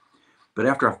series. But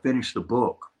after I finished the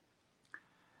book,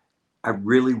 I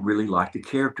really, really liked the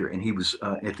character. And he was,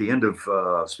 at the end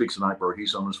of Speaks the Nightbird,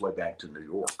 he's on his way back to New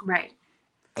York. Right.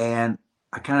 And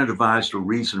I kind of devised a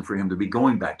reason for him to be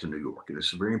going back to New York. And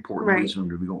it's a very important reason for him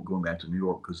to be going back to New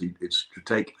York, because it's to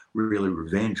take really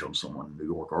revenge on someone in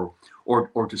New York,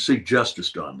 or to see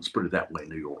justice done. Let's put it that way, in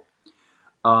New York.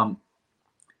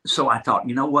 So I thought,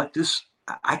 you know what,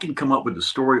 I can come up with a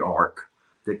story arc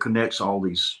that connects all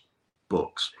these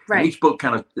books. Right. And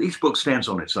each book stands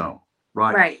on its own,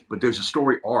 right? Right. But there's a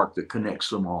story arc that connects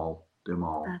them all.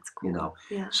 That's cool.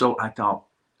 Yeah. So I thought,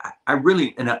 I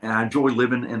really, and I enjoy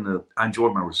I enjoy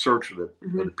my research of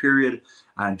the period.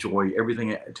 I enjoy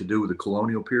everything to do with the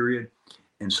colonial period.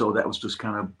 And so that was just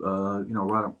kind of,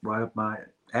 right up my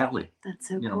alley. That's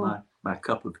so cool. My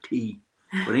cup of tea.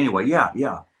 But anyway, yeah.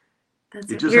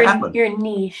 It just happened. Your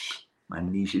niche. My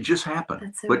niche. It just happened.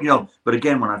 That's so cool. But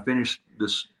again, when I finish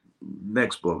this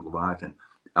next book, Leviathan,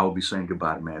 I will be saying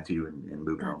goodbye to Matthew and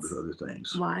moving on to other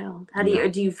things. Wild. How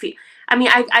do you feel? I mean,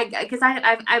 because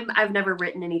I've never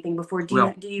written anything before.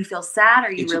 Do you feel sad?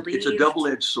 Are you relieved? It's a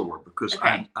double-edged sword, because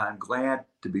I'm glad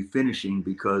to be finishing,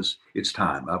 because it's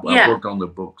time. I've worked on the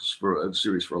books for a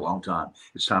series for a long time.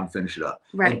 It's time to finish it up.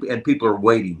 Right. And people are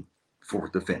waiting for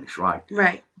it to finish. Right.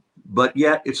 Right. But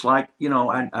yet it's like,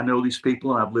 I know these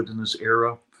people, and I've lived in this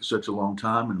era for such a long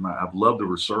time, and I've loved the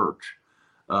research.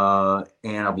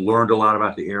 And I've learned a lot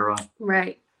about the era.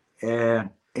 Right. And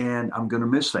I'm going to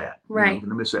miss that. Right. I'm going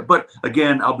to miss that. But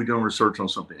again, I'll be doing research on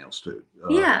something else too.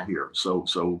 Here.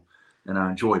 So, and I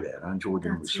enjoy that. I enjoy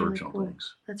doing research on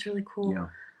things. That's really cool. Yeah.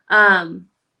 Oh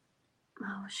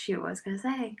shoot, what was I going to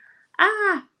say?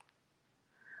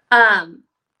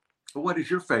 What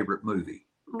is your favorite movie?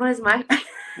 What is my...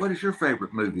 What is your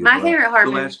favorite movie? My favorite horror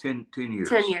movie. The last 10 years.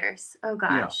 10 years. Oh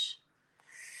gosh. Yeah.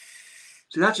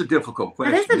 See, that's a difficult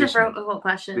question. That is a difficult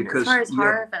question, because as far as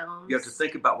horror films. You have to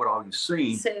think about what all you've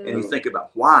seen, and you think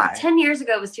about why. 10 years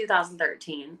ago was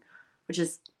 2013, which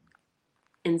is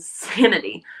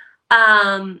insanity.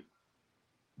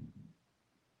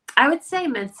 I would say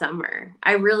Midsummer.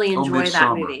 I really Oh, enjoy that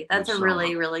Midsummer. movie. That's a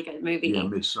really, really good movie. Yeah,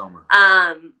 Midsummer.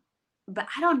 But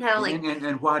I don't know, like,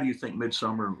 and why do you think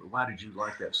Midsummer? Why did you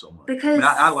like that so much? because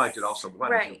I liked it also. Why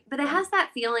did you? right, but it has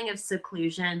that feeling of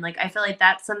seclusion. Like I feel like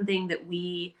that's something that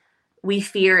we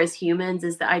fear as humans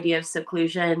is the idea of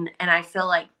seclusion, and I feel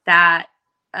like that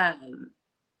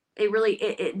it really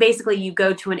it basically you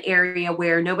go to an area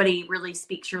where nobody really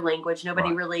speaks your language,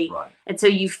 nobody really, Right. and so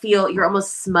you feel you're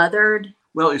almost smothered.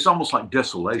 Well, it's almost like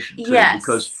desolation too, Yes,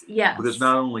 because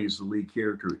not only is the lead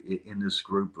character in this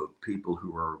group of people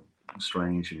who are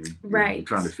strange and you're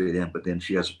trying to fit in, but then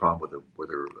she has a problem with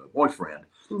her boyfriend,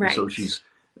 and so she's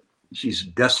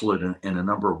desolate in a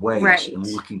number of ways and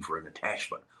looking for an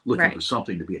attachment, looking for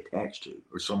something to be attached to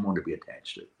or someone to be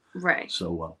attached to. Right.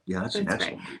 So yeah, that's an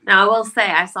excellent movie. Now I will say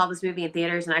I saw this movie in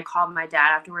theaters and I called my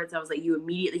dad afterwards. I was like, "You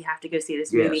immediately have to go see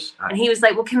this movie." And he was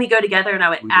like, "Well, can we go together?" And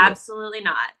I went, "Absolutely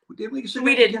not." Did we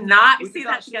did not see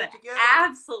that together.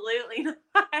 Absolutely not.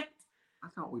 I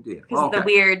thought we did. Because of the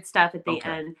weird stuff at the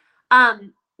end. How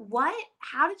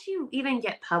did you even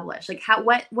get published? Like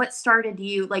what started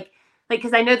you like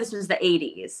because I know this was the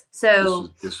 80s.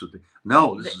 So this was the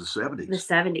 70s. The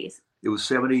 70s. It was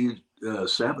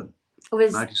 77.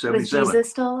 Was 1977. Was Jesus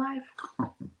still alive?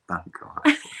 Oh my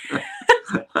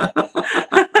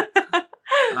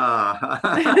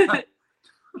God.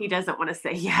 He doesn't want to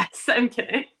say yes. I'm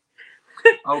kidding.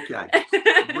 Okay.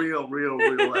 Real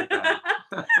like that.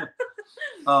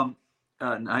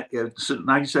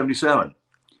 1977.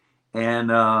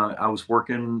 And I was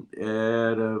working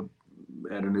at a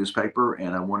newspaper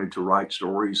and I wanted to write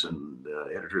stories, and the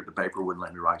editor at the paper wouldn't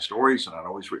let me write stories, and I'd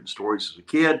always written stories as a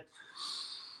kid.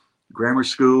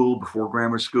 Before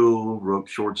grammar school, wrote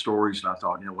short stories, and I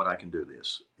thought, you know what, I can do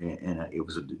this. And it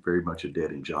was very much a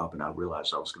dead-end job, and I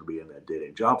realized I was going to be in that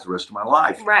dead-end job for the rest of my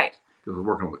life. Right. Because I was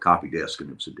working on the copy desk, and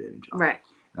it was a dead-end job. Right.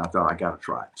 And I thought, I got to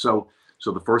try it. So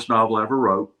the first novel I ever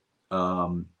wrote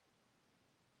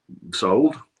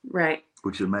sold. Right.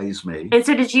 Which amazed me. And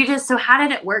so how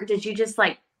did it work? Did you just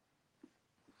like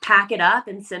pack it up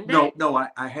and send it? No,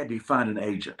 I had to find an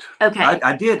agent. Okay.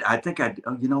 I did. I think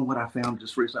you know what I found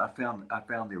just recently? I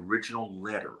found the original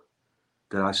letter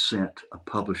that I sent a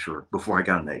publisher before I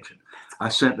got an agent. I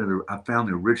found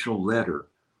the original letter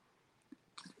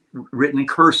written in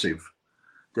cursive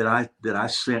that I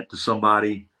sent to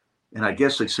somebody, and I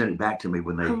guess they sent it back to me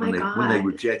when they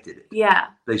rejected it. Yeah.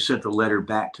 They sent the letter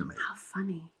back to me. How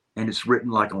funny. And it's written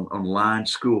like on lined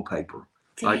school paper.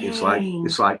 Like it's like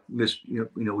Miss,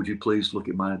 would you please look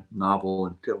at my novel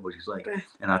and tell me what you think?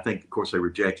 And I think, of course, they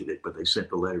rejected it, but they sent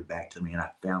the letter back to me, and I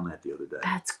found that the other day.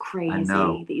 That's crazy. I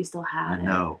know that you still have it. I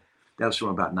know. That was from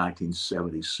about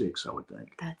 1976, I would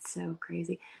think. That's so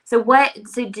crazy. So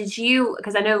did you?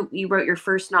 Because I know you wrote your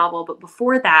first novel, but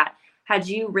before that, had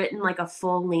you written like a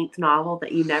full-length novel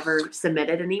that you never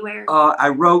submitted anywhere? I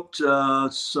wrote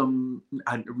some.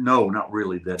 No, not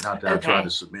really. Not that I tried to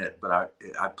submit, but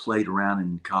I played around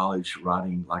in college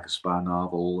writing like a spy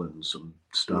novel and some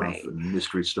stuff and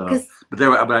mystery stuff. But they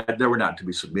were not to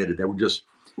be submitted. They were just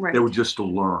to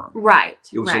learn. Right.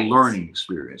 It was a learning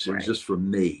experience. It was just for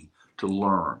me to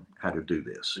learn how to do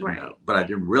this. You know? But I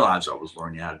didn't realize I was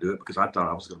learning how to do it because I thought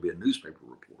I was going to be a newspaper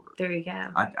reporter. There you go.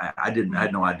 I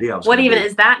had no idea. What even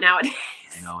is that nowadays?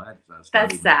 No, that's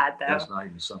sad though. That's not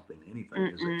even anything,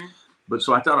 is it? But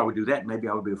so I thought I would do that. Maybe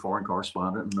I would be a foreign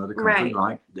corrident in another country.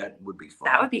 Right. That would be fun.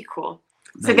 That would be cool.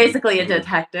 So basically a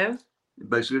detective.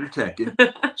 Basically a detective.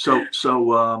 So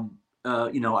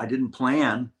I didn't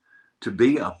plan to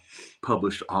be a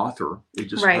published author. It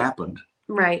just happened.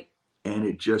 Right. And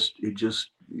it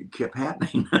kept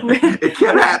happening. It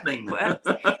kept happening. I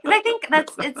think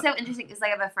it's so interesting because I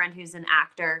have a friend who's an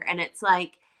actor, and it's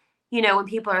like, when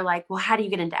people are like, well, how do you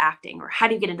get into acting or how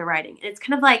do you get into writing? And it's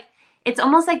kind of like, it's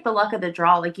almost like the luck of the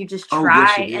draw. Like you just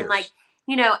try and like,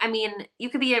 you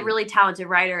could be a really talented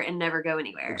writer and never go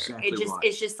anywhere. Exactly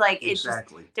it's just like, it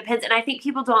just depends. And I think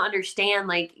people don't understand,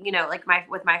 like,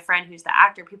 with my friend who's the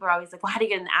actor, people are always like, well, how do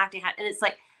you get into acting? And it's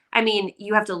like,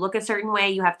 you have to look a certain way,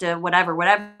 you have to whatever.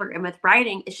 And with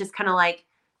writing, it's just kind of like,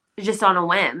 just on a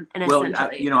whim. And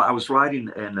essentially, I was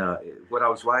writing, and what I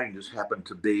was writing just happened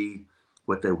to be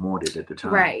what they wanted at the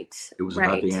time. Right. It was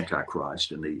about the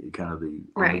Antichrist and the kind of the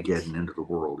Armageddon into the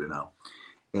world,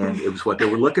 and it was what they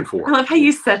were looking for. I love how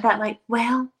you said that. Like,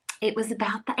 well, it was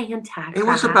about the Antichrist. It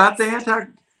was about the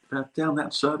Antichrist. Sound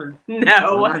that Southern?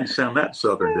 No. Well, I didn't sound that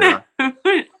Southern, did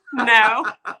I? No.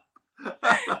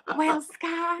 Well,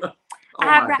 Skye. Oh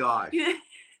my gosh.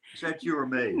 Is that you or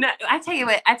me? No, I tell you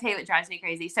what drives me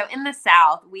crazy. So in the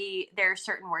South, there are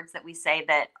certain words that we say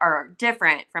that are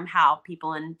different from how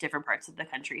people in different parts of the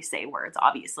country say words.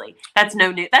 Obviously, that's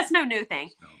no new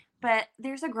thing. No. But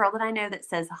there's a girl that I know that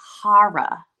says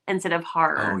 "hara" instead of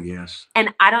 "horror." Oh yes.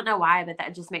 And I don't know why, but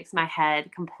that just makes my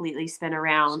head completely spin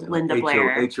around. Linda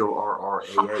Blair. Horrrah.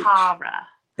 Hara. Horrrah.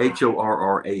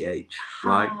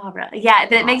 Right. Hara. Yeah,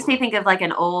 that makes me think of like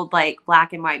an old like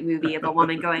black and white movie of a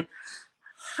woman going.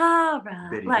 Horror.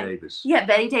 Betty Davis. Yeah,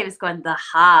 Betty Davis going the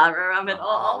horror of it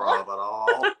all. The horror of it all.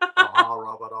 The horror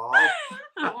of it all.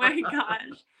 Oh my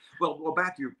gosh. Well,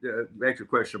 back to your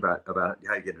question about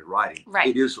how you get into writing. Right.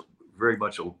 It is very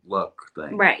much a luck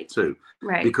thing, right? Too,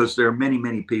 right? Because there are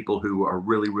many people who are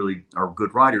really are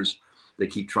good writers. They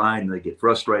keep trying, and they get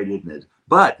frustrated.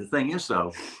 But the thing is,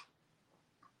 though.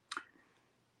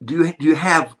 Do you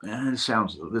have, and this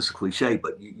is a cliche,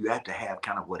 but you have to have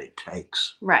kind of what it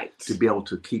takes, right, to be able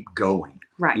to keep going,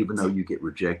 right, even though you get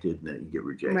rejected and then you get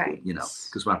rejected, right.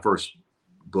 Because my first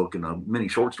book and many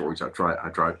short stories I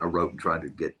wrote and tried to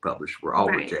get published were all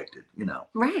right. rejected,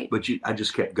 right. But I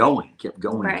just kept going,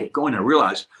 right. kept going. I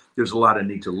realized there's a lot I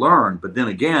need to learn, but then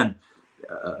again,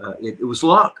 it was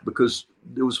luck because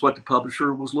it was what the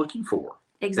publisher was looking for.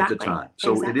 Exactly. At the time.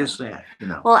 So It is that,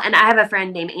 Well, and I have a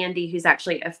friend named Andy who's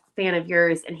actually a fan of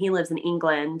yours, and he lives in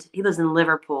England. He lives in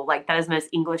Liverpool. Like, that is the most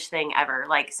English thing ever.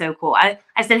 Like, so cool. I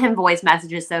sent him voice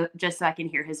messages just so I can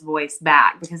hear his voice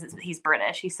back because he's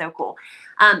British. He's so cool.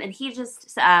 And he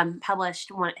just published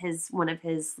one of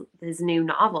his new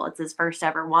novel. It's his first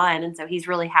ever one, and so he's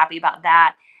really happy about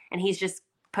that. And he's just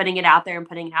putting it out there.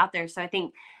 So I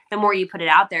think the more you put it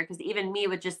out there, because even me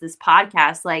with just this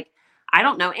podcast, like, I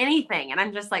don't know anything, and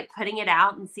I'm just like putting it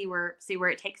out and see where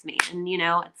it takes me. And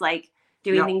it's like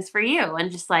doing things for you and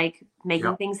just like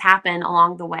making things happen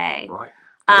along the way. Right.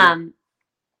 I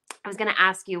was going to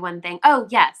ask you one thing. Oh,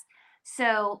 yes.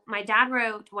 So my dad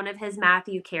wrote one of his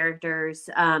Matthew characters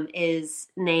is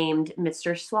named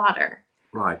Mr. Slaughter.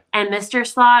 Right. And Mr.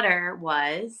 Slaughter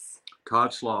was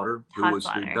Todd Slaughter, who was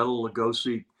the Bela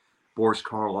Lugosi, Boris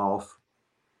Karloff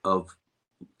of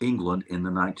England in the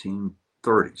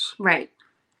 1930s. Right.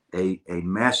 A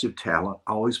massive talent,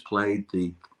 always played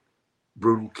the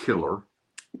brutal killer.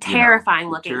 Terrifying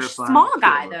looking. Small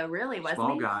guy, though, really, wasn't he?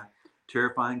 Small guy,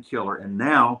 terrifying killer. And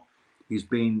now he's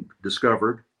being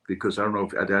discovered because I don't know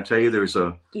did I tell you there's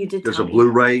a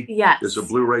Blu-ray. Yes. There's a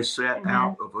Blu-ray set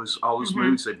out of all his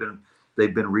movies.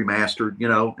 They've been remastered,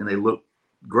 and they look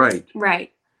great.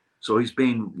 Right. So he's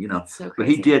being, so but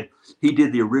he did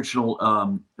the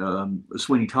original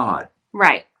Sweeney Todd.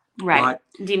 Right.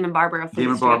 Demon Barber of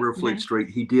Fleet Street.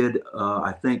 He did,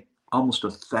 I think, almost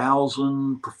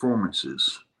 1,000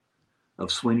 performances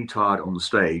of Sweeney Todd on the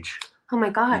stage. Oh my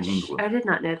gosh! In England. I did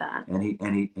not know that. And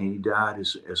he died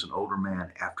as an older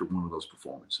man after one of those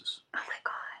performances. Oh my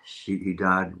gosh! He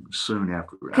died soon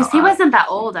after. Because he wasn't that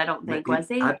old, I don't think, was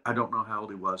he? I don't know how old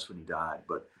he was when he died,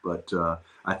 but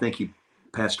I think he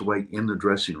passed away in the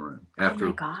dressing room after. Oh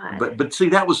my God! But see,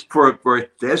 that was for a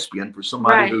thespian, for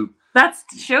somebody who. That's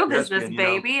show business,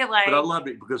 baby. Like, but I loved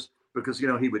it because he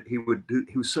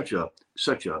was such an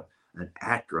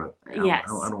actor. Yes.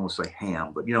 I don't want to say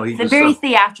ham, but he was very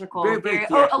theatrical, very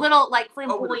theatrical. a little like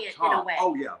flamboyant in a way.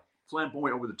 Oh yeah,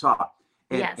 flamboyant over the top.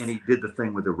 And, and he did the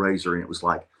thing with the razor, and it was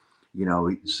like, he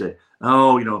said,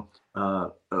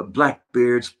 black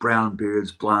beards, brown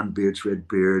beards, blonde beards, red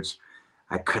beards.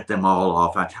 I cut them all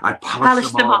off. I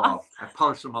polished them all off. I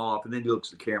polished them all off. And then he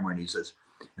looks at the camera and he says,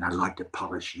 and I'd like to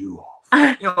polish you off.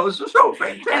 It was just so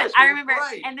fantastic. And I remember,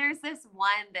 and there's this one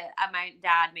that my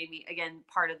dad made me, again,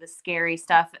 part of the scary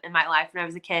stuff in my life when I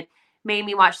was a kid, made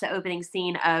me watch the opening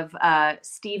scene of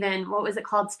Stephen, what was it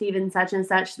called? Stephen such and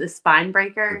such, the Spine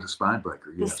Breaker. The Spine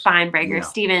Breaker, yes. The Spine Breaker, yeah.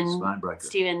 Stephen. Spine Breaker.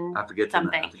 Stephen I forget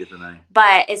something. I forget the name.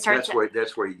 But it starts.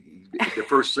 That's where the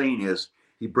first scene is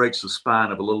he breaks the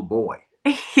spine of a little boy.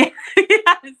 Yes.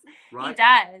 Right? He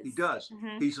does. He does.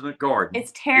 Mm-hmm. He's in a garden.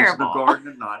 It's terrible. He's in the garden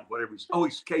at night, whatever.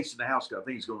 He's casing the house. I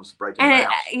think he's going to break into the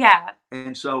house. Yeah.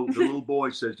 And so the little boy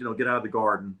says, get out of the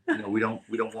garden. We don't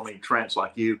want any tramps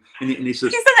like you. And he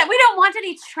says, that we don't want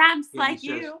any tramps like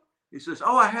you. He says,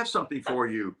 I have something for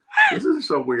you. This is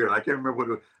so weird. I can't remember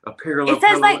what a parallel. It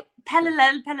says like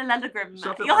parallelogram.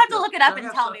 You'll have to look it up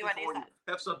and tell me what it says.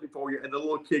 Have something for you. And the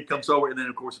little kid comes over, and then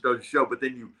of course it doesn't show. But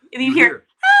then you hear.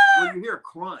 Well, you hear a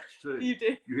crunch too. You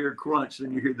do. You hear a crunch,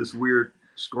 then you hear this weird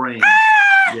scream.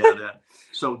 Yeah,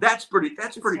 so that's pretty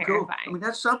cool. I mean,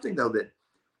 that's something though that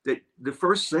that the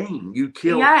first scene you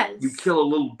kill a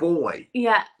little boy.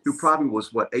 Yes. Who probably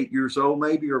was 8 years old,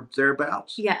 maybe, or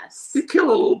thereabouts. Yes. You kill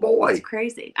a little boy. It's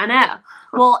crazy. I know.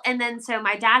 Well, and then so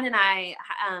my dad and I,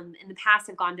 in the past,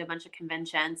 have gone to a bunch of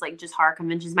conventions, like just horror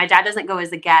conventions. My dad doesn't go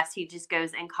as a guest; he just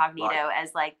goes incognito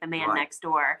as like the man next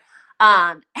door.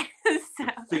 So,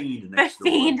 the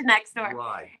fiend next door.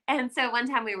 Right. And so one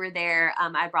time we were there,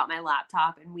 I brought my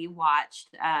laptop and we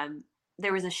watched.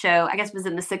 There was a show, I guess it was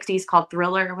in the 60s, called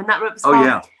Thriller. When that was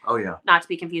called. Oh, yeah. Not to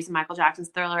be confused with Michael Jackson's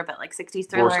Thriller, but like 60s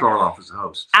Thriller. Boris Karloff was the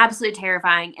host. Absolutely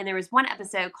terrifying. And there was one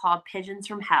episode called Pigeons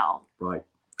from Hell. Right.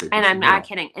 And I'm not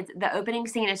kidding. The opening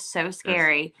scene is so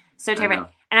scary, so terrifying.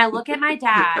 And I look at my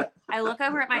dad. I look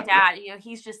over at my dad. You know,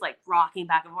 he's just like rocking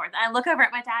back and forth. And I look over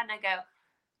at my dad and I go,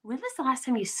 when was the last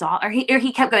time you saw, or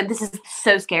he kept going, this is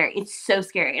so scary. It's so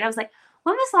scary. And I was like,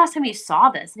 when was the last time you saw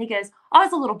this? And he goes, oh, I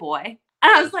was a little boy.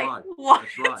 And I was what?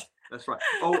 That's right.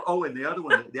 Oh, and the other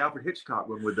one, the Alfred Hitchcock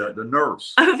one with the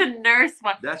nurse. Oh, the nurse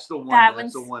one. That's the one.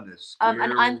 That's the one that's scary.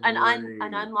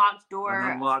 An unlocked door.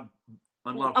 An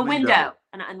unlocked window.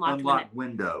 An unlocked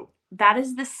window. That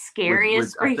is the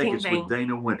scariest freaking I think it's thing. with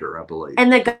Dana Winter, I believe.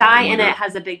 And the guy in it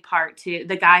has a big part too.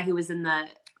 The guy who was in the.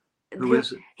 Who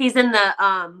is it? He's in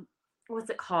the what's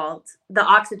it called? The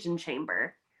oxygen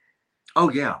chamber. Oh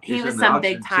yeah. He was some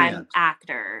big time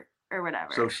actor or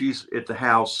whatever. So she's at the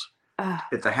house.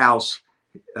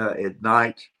 At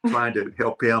night, trying to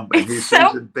help him, and he's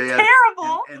in bed.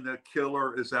 Terrible. And the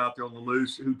killer is out there on the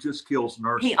loose, who just kills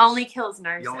nurses. He only kills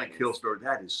nurses.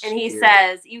 That is. And he scary.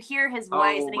 says, you hear his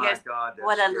voice, and he goes, God,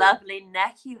 "What a lovely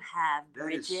neck you have,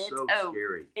 Bridget." That is so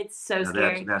scary. It's so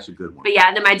scary. That's a good one. But yeah,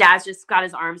 and then my dad's just got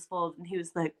his arms full, and he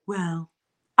was like, "Well,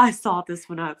 I saw this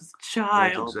when I was a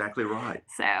child." That's exactly right.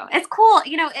 So it's cool,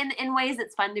 you know. In ways,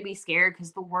 it's fun to be scared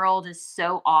because the world is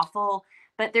so awful.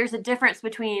 But there's a difference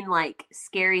between like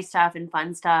scary stuff and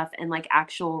fun stuff and like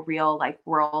actual real like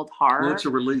world horror. Well, it's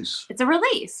a release. It's a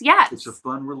release, yes. It's a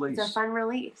fun release. It's a fun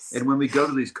release. And when we go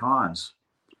to these cons,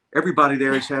 everybody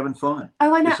there is having fun.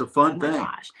 Oh, I know. It's a fun thing.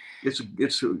 Gosh.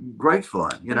 It's a great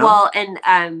fun, you know. Well,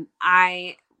 and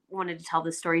I wanted to tell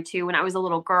this story too. When I was a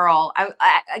little girl,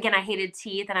 I hated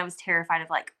teeth and I was terrified of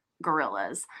like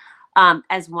gorillas,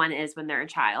 as one is when they're a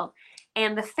child.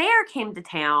 And the fair came to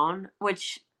town,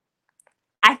 which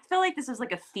I feel like this was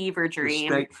like a fever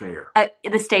dream. The state fair.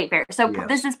 The state fair. So yes.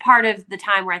 This is part of the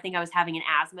time where I think I was having an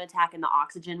asthma attack and the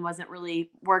oxygen wasn't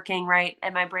really working right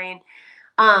in my brain.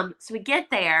 So we get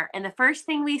there and the first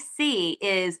thing we see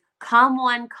is "Come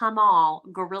one, come all,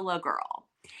 Gorilla Girl."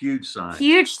 Huge sign.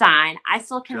 Huge sign. I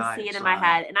still can Giant see it in sign. my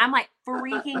head. And I'm like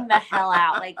freaking the hell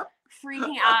out. Like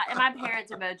freaking out. And my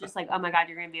parents are both just like, oh my God,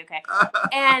 you're going to be okay.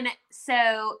 And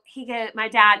so my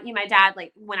dad,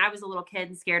 like when I was a little kid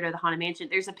and scared of the Haunted Mansion,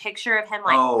 there's a picture of him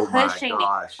like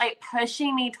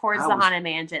pushing me towards the Haunted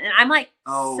Mansion. And I'm like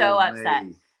so upset.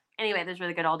 Anyway, those were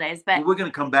the good old days. But we're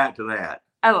going to come back to that.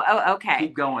 Oh, okay.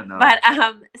 Keep going though. But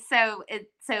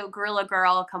so Gorilla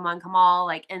Girl, come on, come all,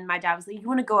 like, and my dad was like, you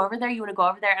want to go over there? You want to go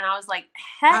over there? And I was like,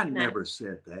 heck no. I never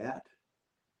said that.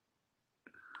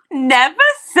 Never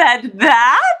said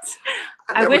that.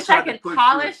 I wish I could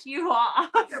polish you off.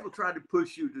 I never tried to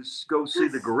push you to go see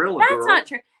the Gorilla Girl. That's not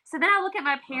true. So then I look at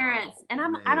my parents, and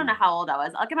I don't know how old I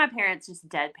was. I look at my parents just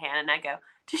deadpan, and I go,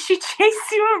 does she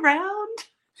chase you around?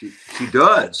 She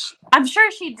does. I'm sure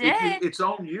she did. It's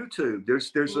on YouTube.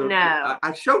 There's a. No.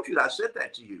 I showed you that. I said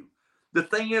that to you. The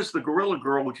thing is, the Gorilla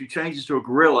Girl, when she changes to a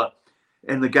gorilla,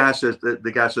 and the guy says,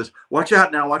 "Watch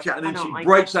out now, watch out," and then she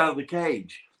breaks out of the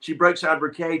cage. She breaks out of her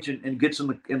cage and gets in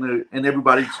the and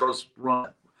everybody starts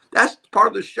running. That's part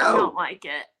of the show. I don't like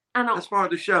it. That's part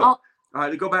of the show. All right,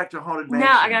 to go back to Haunted Mansion.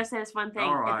 No, I gotta say this one thing.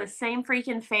 Right. At the same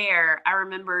freaking fair, I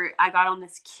remember I got on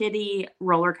this kiddie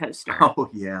roller coaster. Oh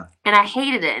yeah. And I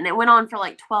hated it, and it went on for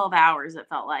like 12 hours. It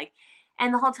felt like.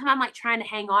 And the whole time I'm like trying to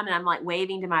hang on and I'm like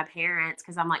waving to my parents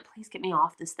because I'm like, please get me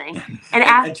off this thing.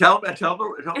 And tell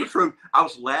the truth. I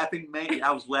was laughing, man.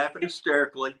 I was laughing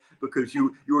hysterically because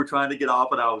you were trying to get off,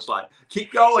 and I was like,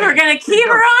 keep going. We're gonna keep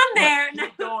her on there.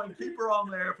 Keep going. Keep her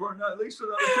on there for at least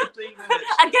another 15 minutes.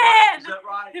 Again. Is that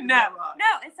right? No.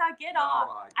 It's I get off.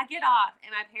 Right. I get off,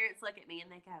 and my parents look at me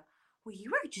and they go, well,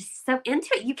 you were just so into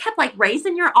it. You kept like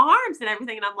raising your arms and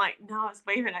everything. And I'm like, no, I was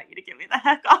waving at you to get me the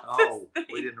heck off. Oh,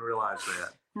 we didn't realize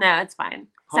that. No, it's fine.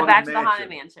 So back to the Haunted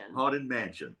Mansion. Haunted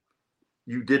Mansion.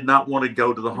 You did not want to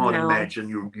go to the Haunted Mansion.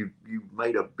 You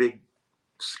made a big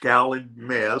scowling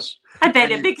mess. I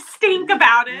made a big stink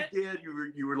about it. You did.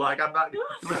 You were like, I'm not.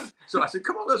 So I said,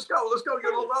 come on, let's go. Let's go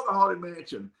get another Haunted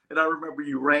Mansion. And I remember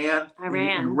you ran. I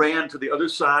ran. You ran to the other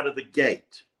side of the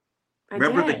gate.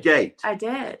 Remember the did. gate? I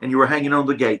did. And you were hanging on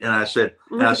the gate, and I said,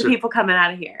 Look at the people coming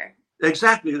out of here.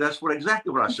 Exactly. That's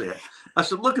exactly what I said. I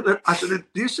said, look at it. I said,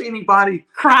 do you see anybody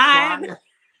Crying? Do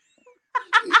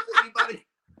you see anybody?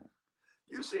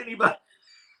 Do you see anybody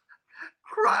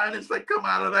crying as they come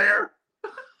out of there?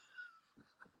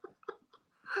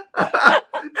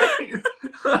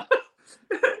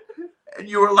 And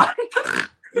you were like,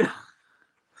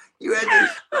 you had this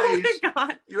face. Oh my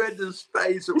God. You had this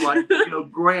face of like,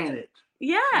 granite.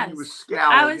 Yes. You were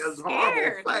scowling. I was It was a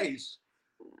scared. horrible face.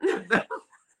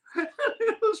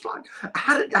 It was like,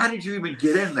 how did you even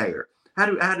get in there? How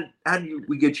did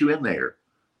we get you in there?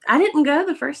 I didn't go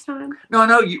the first time. No,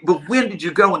 but when did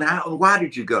you go, and how and why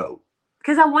did you go?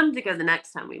 Because I wanted to go the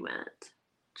next time we went.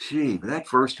 Gee, but that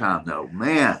first time though,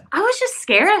 man. I was just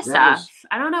scared of stuff.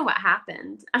 I don't know what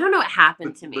happened. I don't know what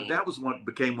happened to me. But that was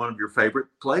became one of your favorite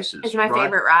places. It's my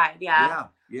favorite ride. Yeah.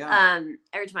 Yeah.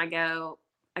 Every time I go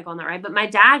on that ride. But my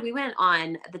dad, we went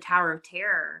on the Tower of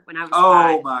Terror when I was 5.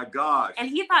 Oh my gosh. And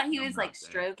he thought he was like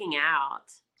stroking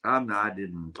out. I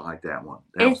didn't like that one.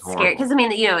 It's scary because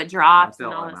it drops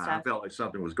and all that stuff. I felt like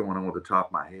something was going on with the top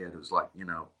of my head. It was like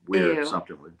weird. Ew.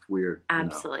 Something was weird.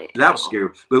 Absolutely. That was scary,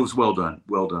 but it was well done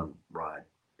ride.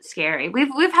 Scary.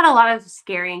 We've had a lot of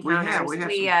scary encounters.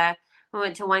 We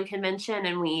went to one convention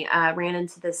and we ran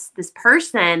into this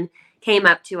person came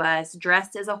up to us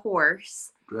dressed as a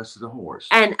horse.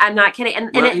 And I'm not kidding.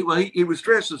 He was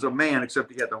dressed as a man,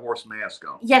 except he had the horse mask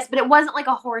on. Yes, but it wasn't like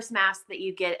a horse mask that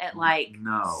you get at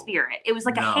Spirit. It was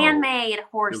like a handmade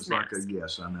horse mask.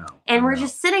 Yes, I know. And we're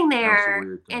just sitting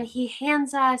there, and he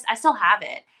hands us. I still have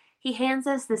it. He hands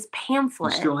us this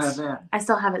pamphlet. You still have that? I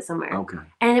still have it somewhere. Okay.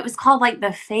 And it was called like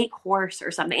The Fake Horse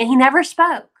or something. And he never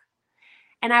spoke.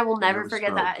 And I will never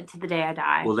forget that to the day I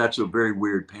die. Well, that's a very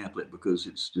weird pamphlet because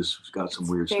it's got some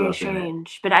weird stuff in it. Very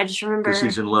strange. But I just remember. Because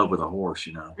he's in love with a horse,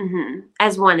 Mm-hmm,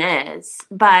 as one is.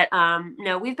 But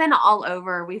no, we've been all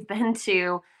over. We've been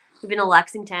to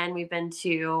Lexington. We've been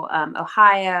to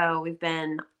Ohio. We've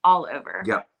been all over.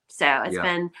 Yep. So it's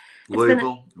been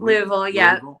Louisville.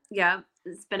 Yeah.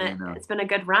 It's been a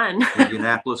good run.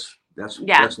 Indianapolis. That's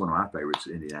one of my favorites.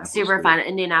 Indianapolis. Super fun.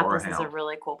 Indianapolis is a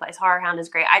really cool place. Horror Hound is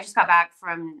great. I just got back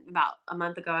from about a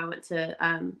month ago. I went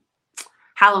to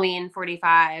Halloween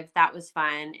 45. That was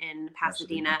fun in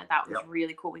Pasadena. That was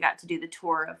really cool. We got to do the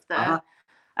tour of the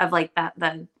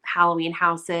the Halloween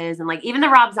houses and like even the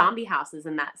Rob Zombie houses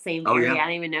in that same area. Yeah. I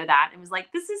didn't even know that. It was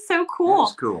like, this is so cool.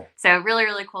 That's cool. So really,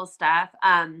 really cool stuff.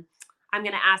 I'm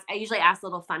going to I usually ask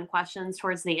little fun questions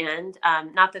towards the end.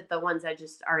 Not that the ones I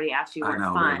just already asked you weren't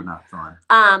fun. They were not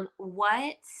fun.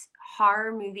 What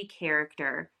horror movie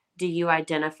character do you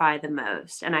identify the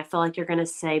most? And I feel like you're going to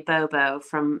say Bobo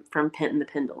from Pit and the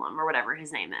Pendulum or whatever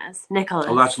his name is. Nicholas.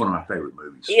 Oh, that's one of my favorite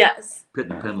movies. Yes. Pit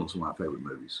and the Pendulum is one of my favorite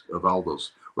movies of all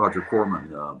those. Roger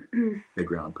Corman,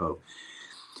 Edgar Allan Poe.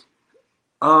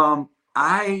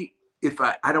 I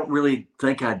don't really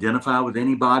think I identify with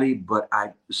anybody, but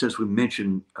since we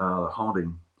mentioned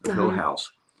Haunting of Hill House,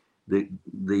 the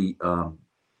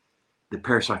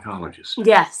parapsychologist,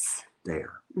 yes,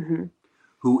 there,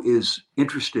 who is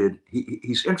interested.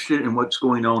 He's interested in what's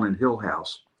going on in Hill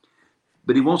House,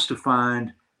 but he wants to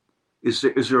find is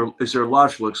there a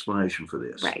logical explanation for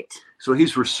this? Right. So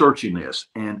he's researching this,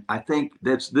 and I think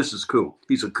this is cool.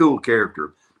 He's a cool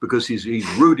character. Because he's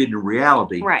rooted in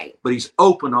reality, right? But he's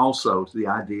open also to the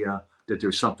idea that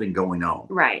there's something going on,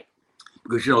 right?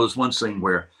 Because there's one scene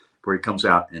where he comes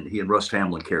out and he and Russ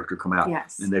Hamlin character come out,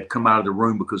 yes, and they've come out of the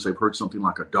room because they've heard something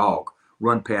like a dog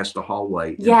run past the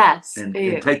hallway, and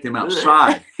take them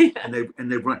outside, and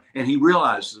they run, and he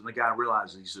realizes, and the guy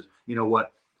realizes, he says, you know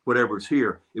what, whatever's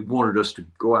here, it wanted us to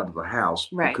go out of the house,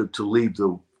 right? To leave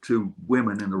the two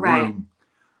women in the room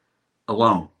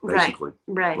alone, basically,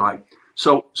 right.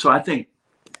 So I think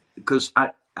because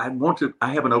I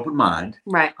have an open mind.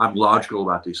 Right. I'm logical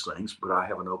about these things, but I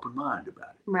have an open mind about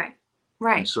it.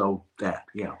 Right. And so that,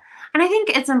 yeah. And I think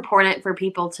it's important for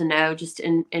people to know, just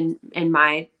in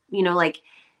my, like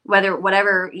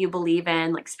whatever you believe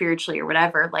in, like spiritually or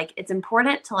whatever, like it's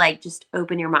important to like just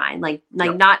open your mind, like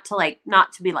not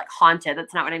to be like haunted.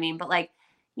 That's not what I mean, but like,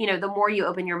 the more you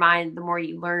open your mind, the more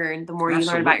you learn, the more you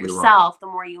learn about yourself, the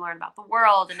more you learn about the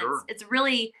world. And it's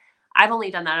really, I've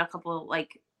only done that a couple,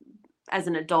 like as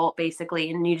an adult basically.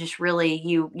 And you just really,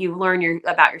 you learn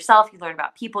about yourself, you learn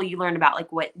about people, you learn about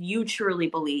like what you truly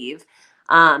believe.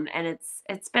 And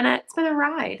it's been a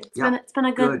ride. It's been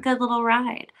a good little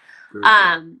ride.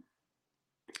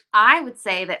 I would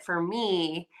say that for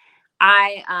me,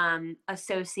 I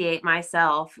associate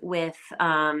myself with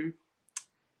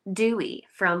Dewey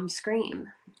from Scream.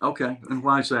 Okay. And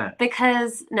why is that?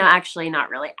 Because no, actually, not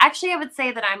really. Actually, I would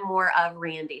say that I'm more of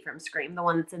Randy from Scream, the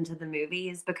one that's into the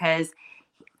movies, because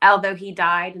although he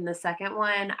died in the second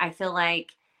one, I feel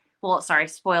like, well, sorry,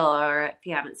 spoiler if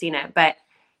you haven't seen it, but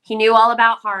he knew all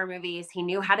about horror movies. He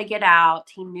knew how to get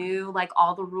out. He knew like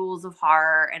all the rules of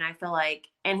horror. And I feel like,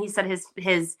 and he said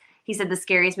he said the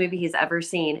scariest movie he's ever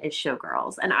seen is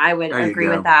Showgirls. And I would There you agree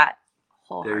with go. that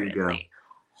There you go. wholeheartedly. There you go.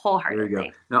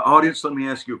 Wholeheartedly. Now, audience, let me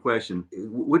ask you a question.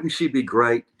 Wouldn't she be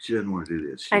great? She doesn't want to do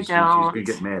this. I She's going to don't.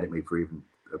 get mad at me for even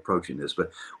approaching this.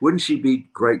 But wouldn't she be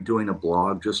great doing a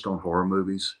blog just on horror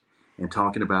movies and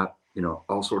talking about, you know,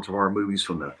 all sorts of horror movies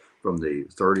from the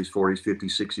 30s, 40s, 50s,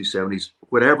 60s, 70s,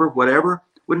 whatever.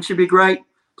 Wouldn't she be great?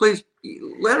 Please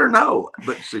let her know.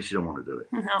 But see, she don't want to do it.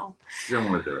 No. She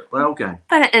don't want to do it. Well, okay.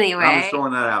 But anyway. I'm just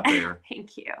throwing that out there.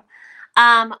 Thank you.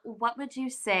 What would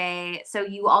you say? So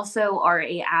you also are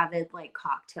a avid like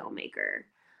cocktail maker.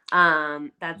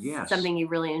 That's Yes. something you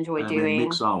really enjoy I'm a doing.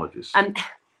 mixologist.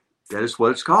 That is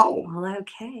what it's called. Well,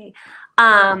 okay.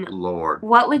 Oh, Lord.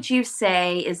 What would you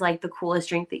say is like the coolest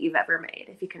drink that you've ever made,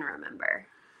 if you can remember?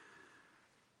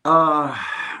 I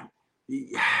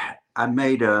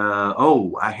made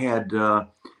I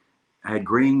had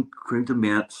green cream to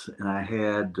mint, and I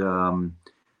had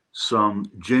some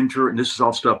ginger, and this is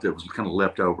all stuff that was kind of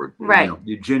left over. Right. You know,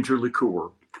 the ginger liqueur.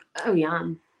 Oh,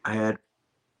 yum. I had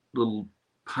little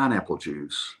pineapple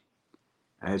juice.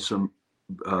 I had some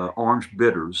orange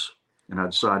bitters, and I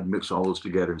decided to mix all those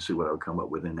together and see what I would come up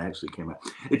with, and it actually came out.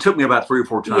 It took me about 3 or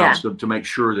 4 times to make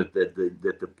sure that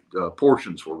the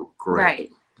portions were correct.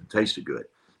 Right. It tasted good,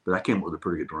 but I came up with a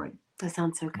pretty good drink. That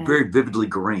sounds so good. Very vividly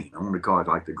green. I want to call it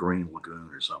like the Green Lagoon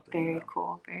or something. Very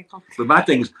cool. Very cool. But my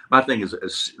thing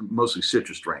is mostly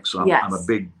citrus drinks. So I'm a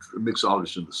big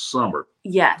mixologist in the summer.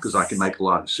 Yes. Because I can make a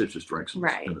lot of citrus drinks in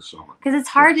the summer. Because it's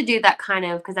hard to do that kind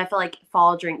of, because I feel like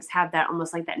fall drinks have that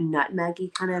almost like that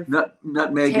nutmeggy kind of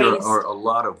nutmeg or a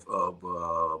lot of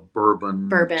bourbon,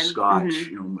 scotch,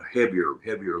 mm-hmm. you know,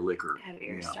 heavier liquor.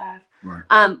 Heavier stuff. Right.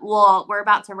 Well, we're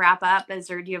about to wrap up. Do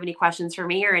you have any questions for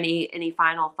me or any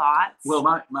final thoughts?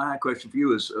 Well, my question for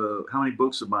you is, how many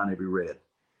books of mine have you read?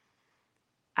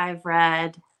 I've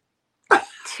read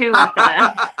 2 of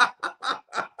them.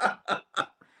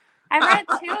 I've read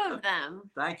 2 of them.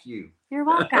 Thank you. You're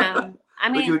welcome. I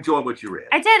mean, but you enjoyed what you read.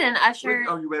 I did, and Usher.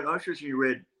 Oh, you read Usher's and you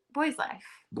read Boy's Life.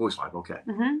 Boy's Life, okay.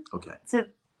 Mm-hmm. Okay. So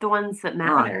the ones that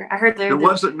matter. Right. I heard the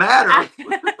ones that matter.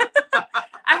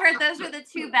 I heard those were the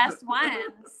 2 best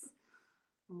ones.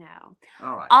 No.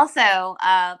 All right. Also,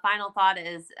 final thought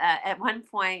is, at one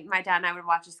point, my dad and I would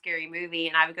watch a scary movie,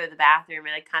 and I would go to the bathroom,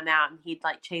 and I'd come out, and he'd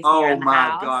like chase me around the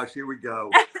house. Oh my gosh! Here we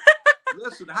go.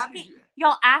 Listen, how did you?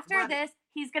 Y'all, after this,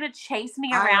 he's gonna chase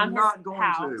me around his house. I'm not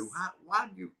going to. Why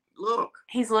do you look?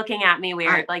 He's looking at me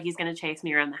weird, like he's gonna chase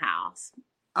me around the house.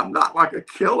 I'm not like a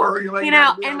killer. You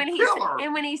know, and when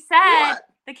he said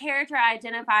the character I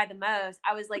identify the most,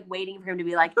 I was like waiting for him to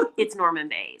be like, it's Norman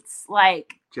Bates,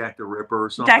 like Jack the Ripper or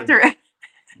something. Jack the Ripper.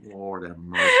 Lord have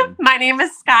mercy. My name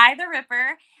is Skye the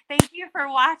Ripper. Thank you for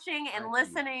watching and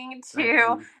listening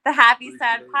to the Happy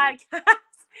Sad podcast.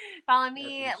 Follow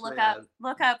me. Look up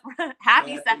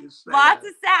Happy Sad. Lots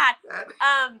of sad.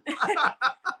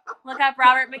 Look up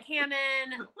Robert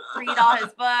McCammon. Read all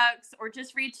his books, or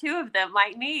just read 2 of them,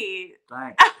 like me.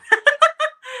 Thanks.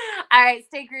 All right,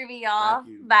 stay groovy, y'all.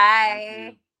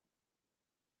 Bye.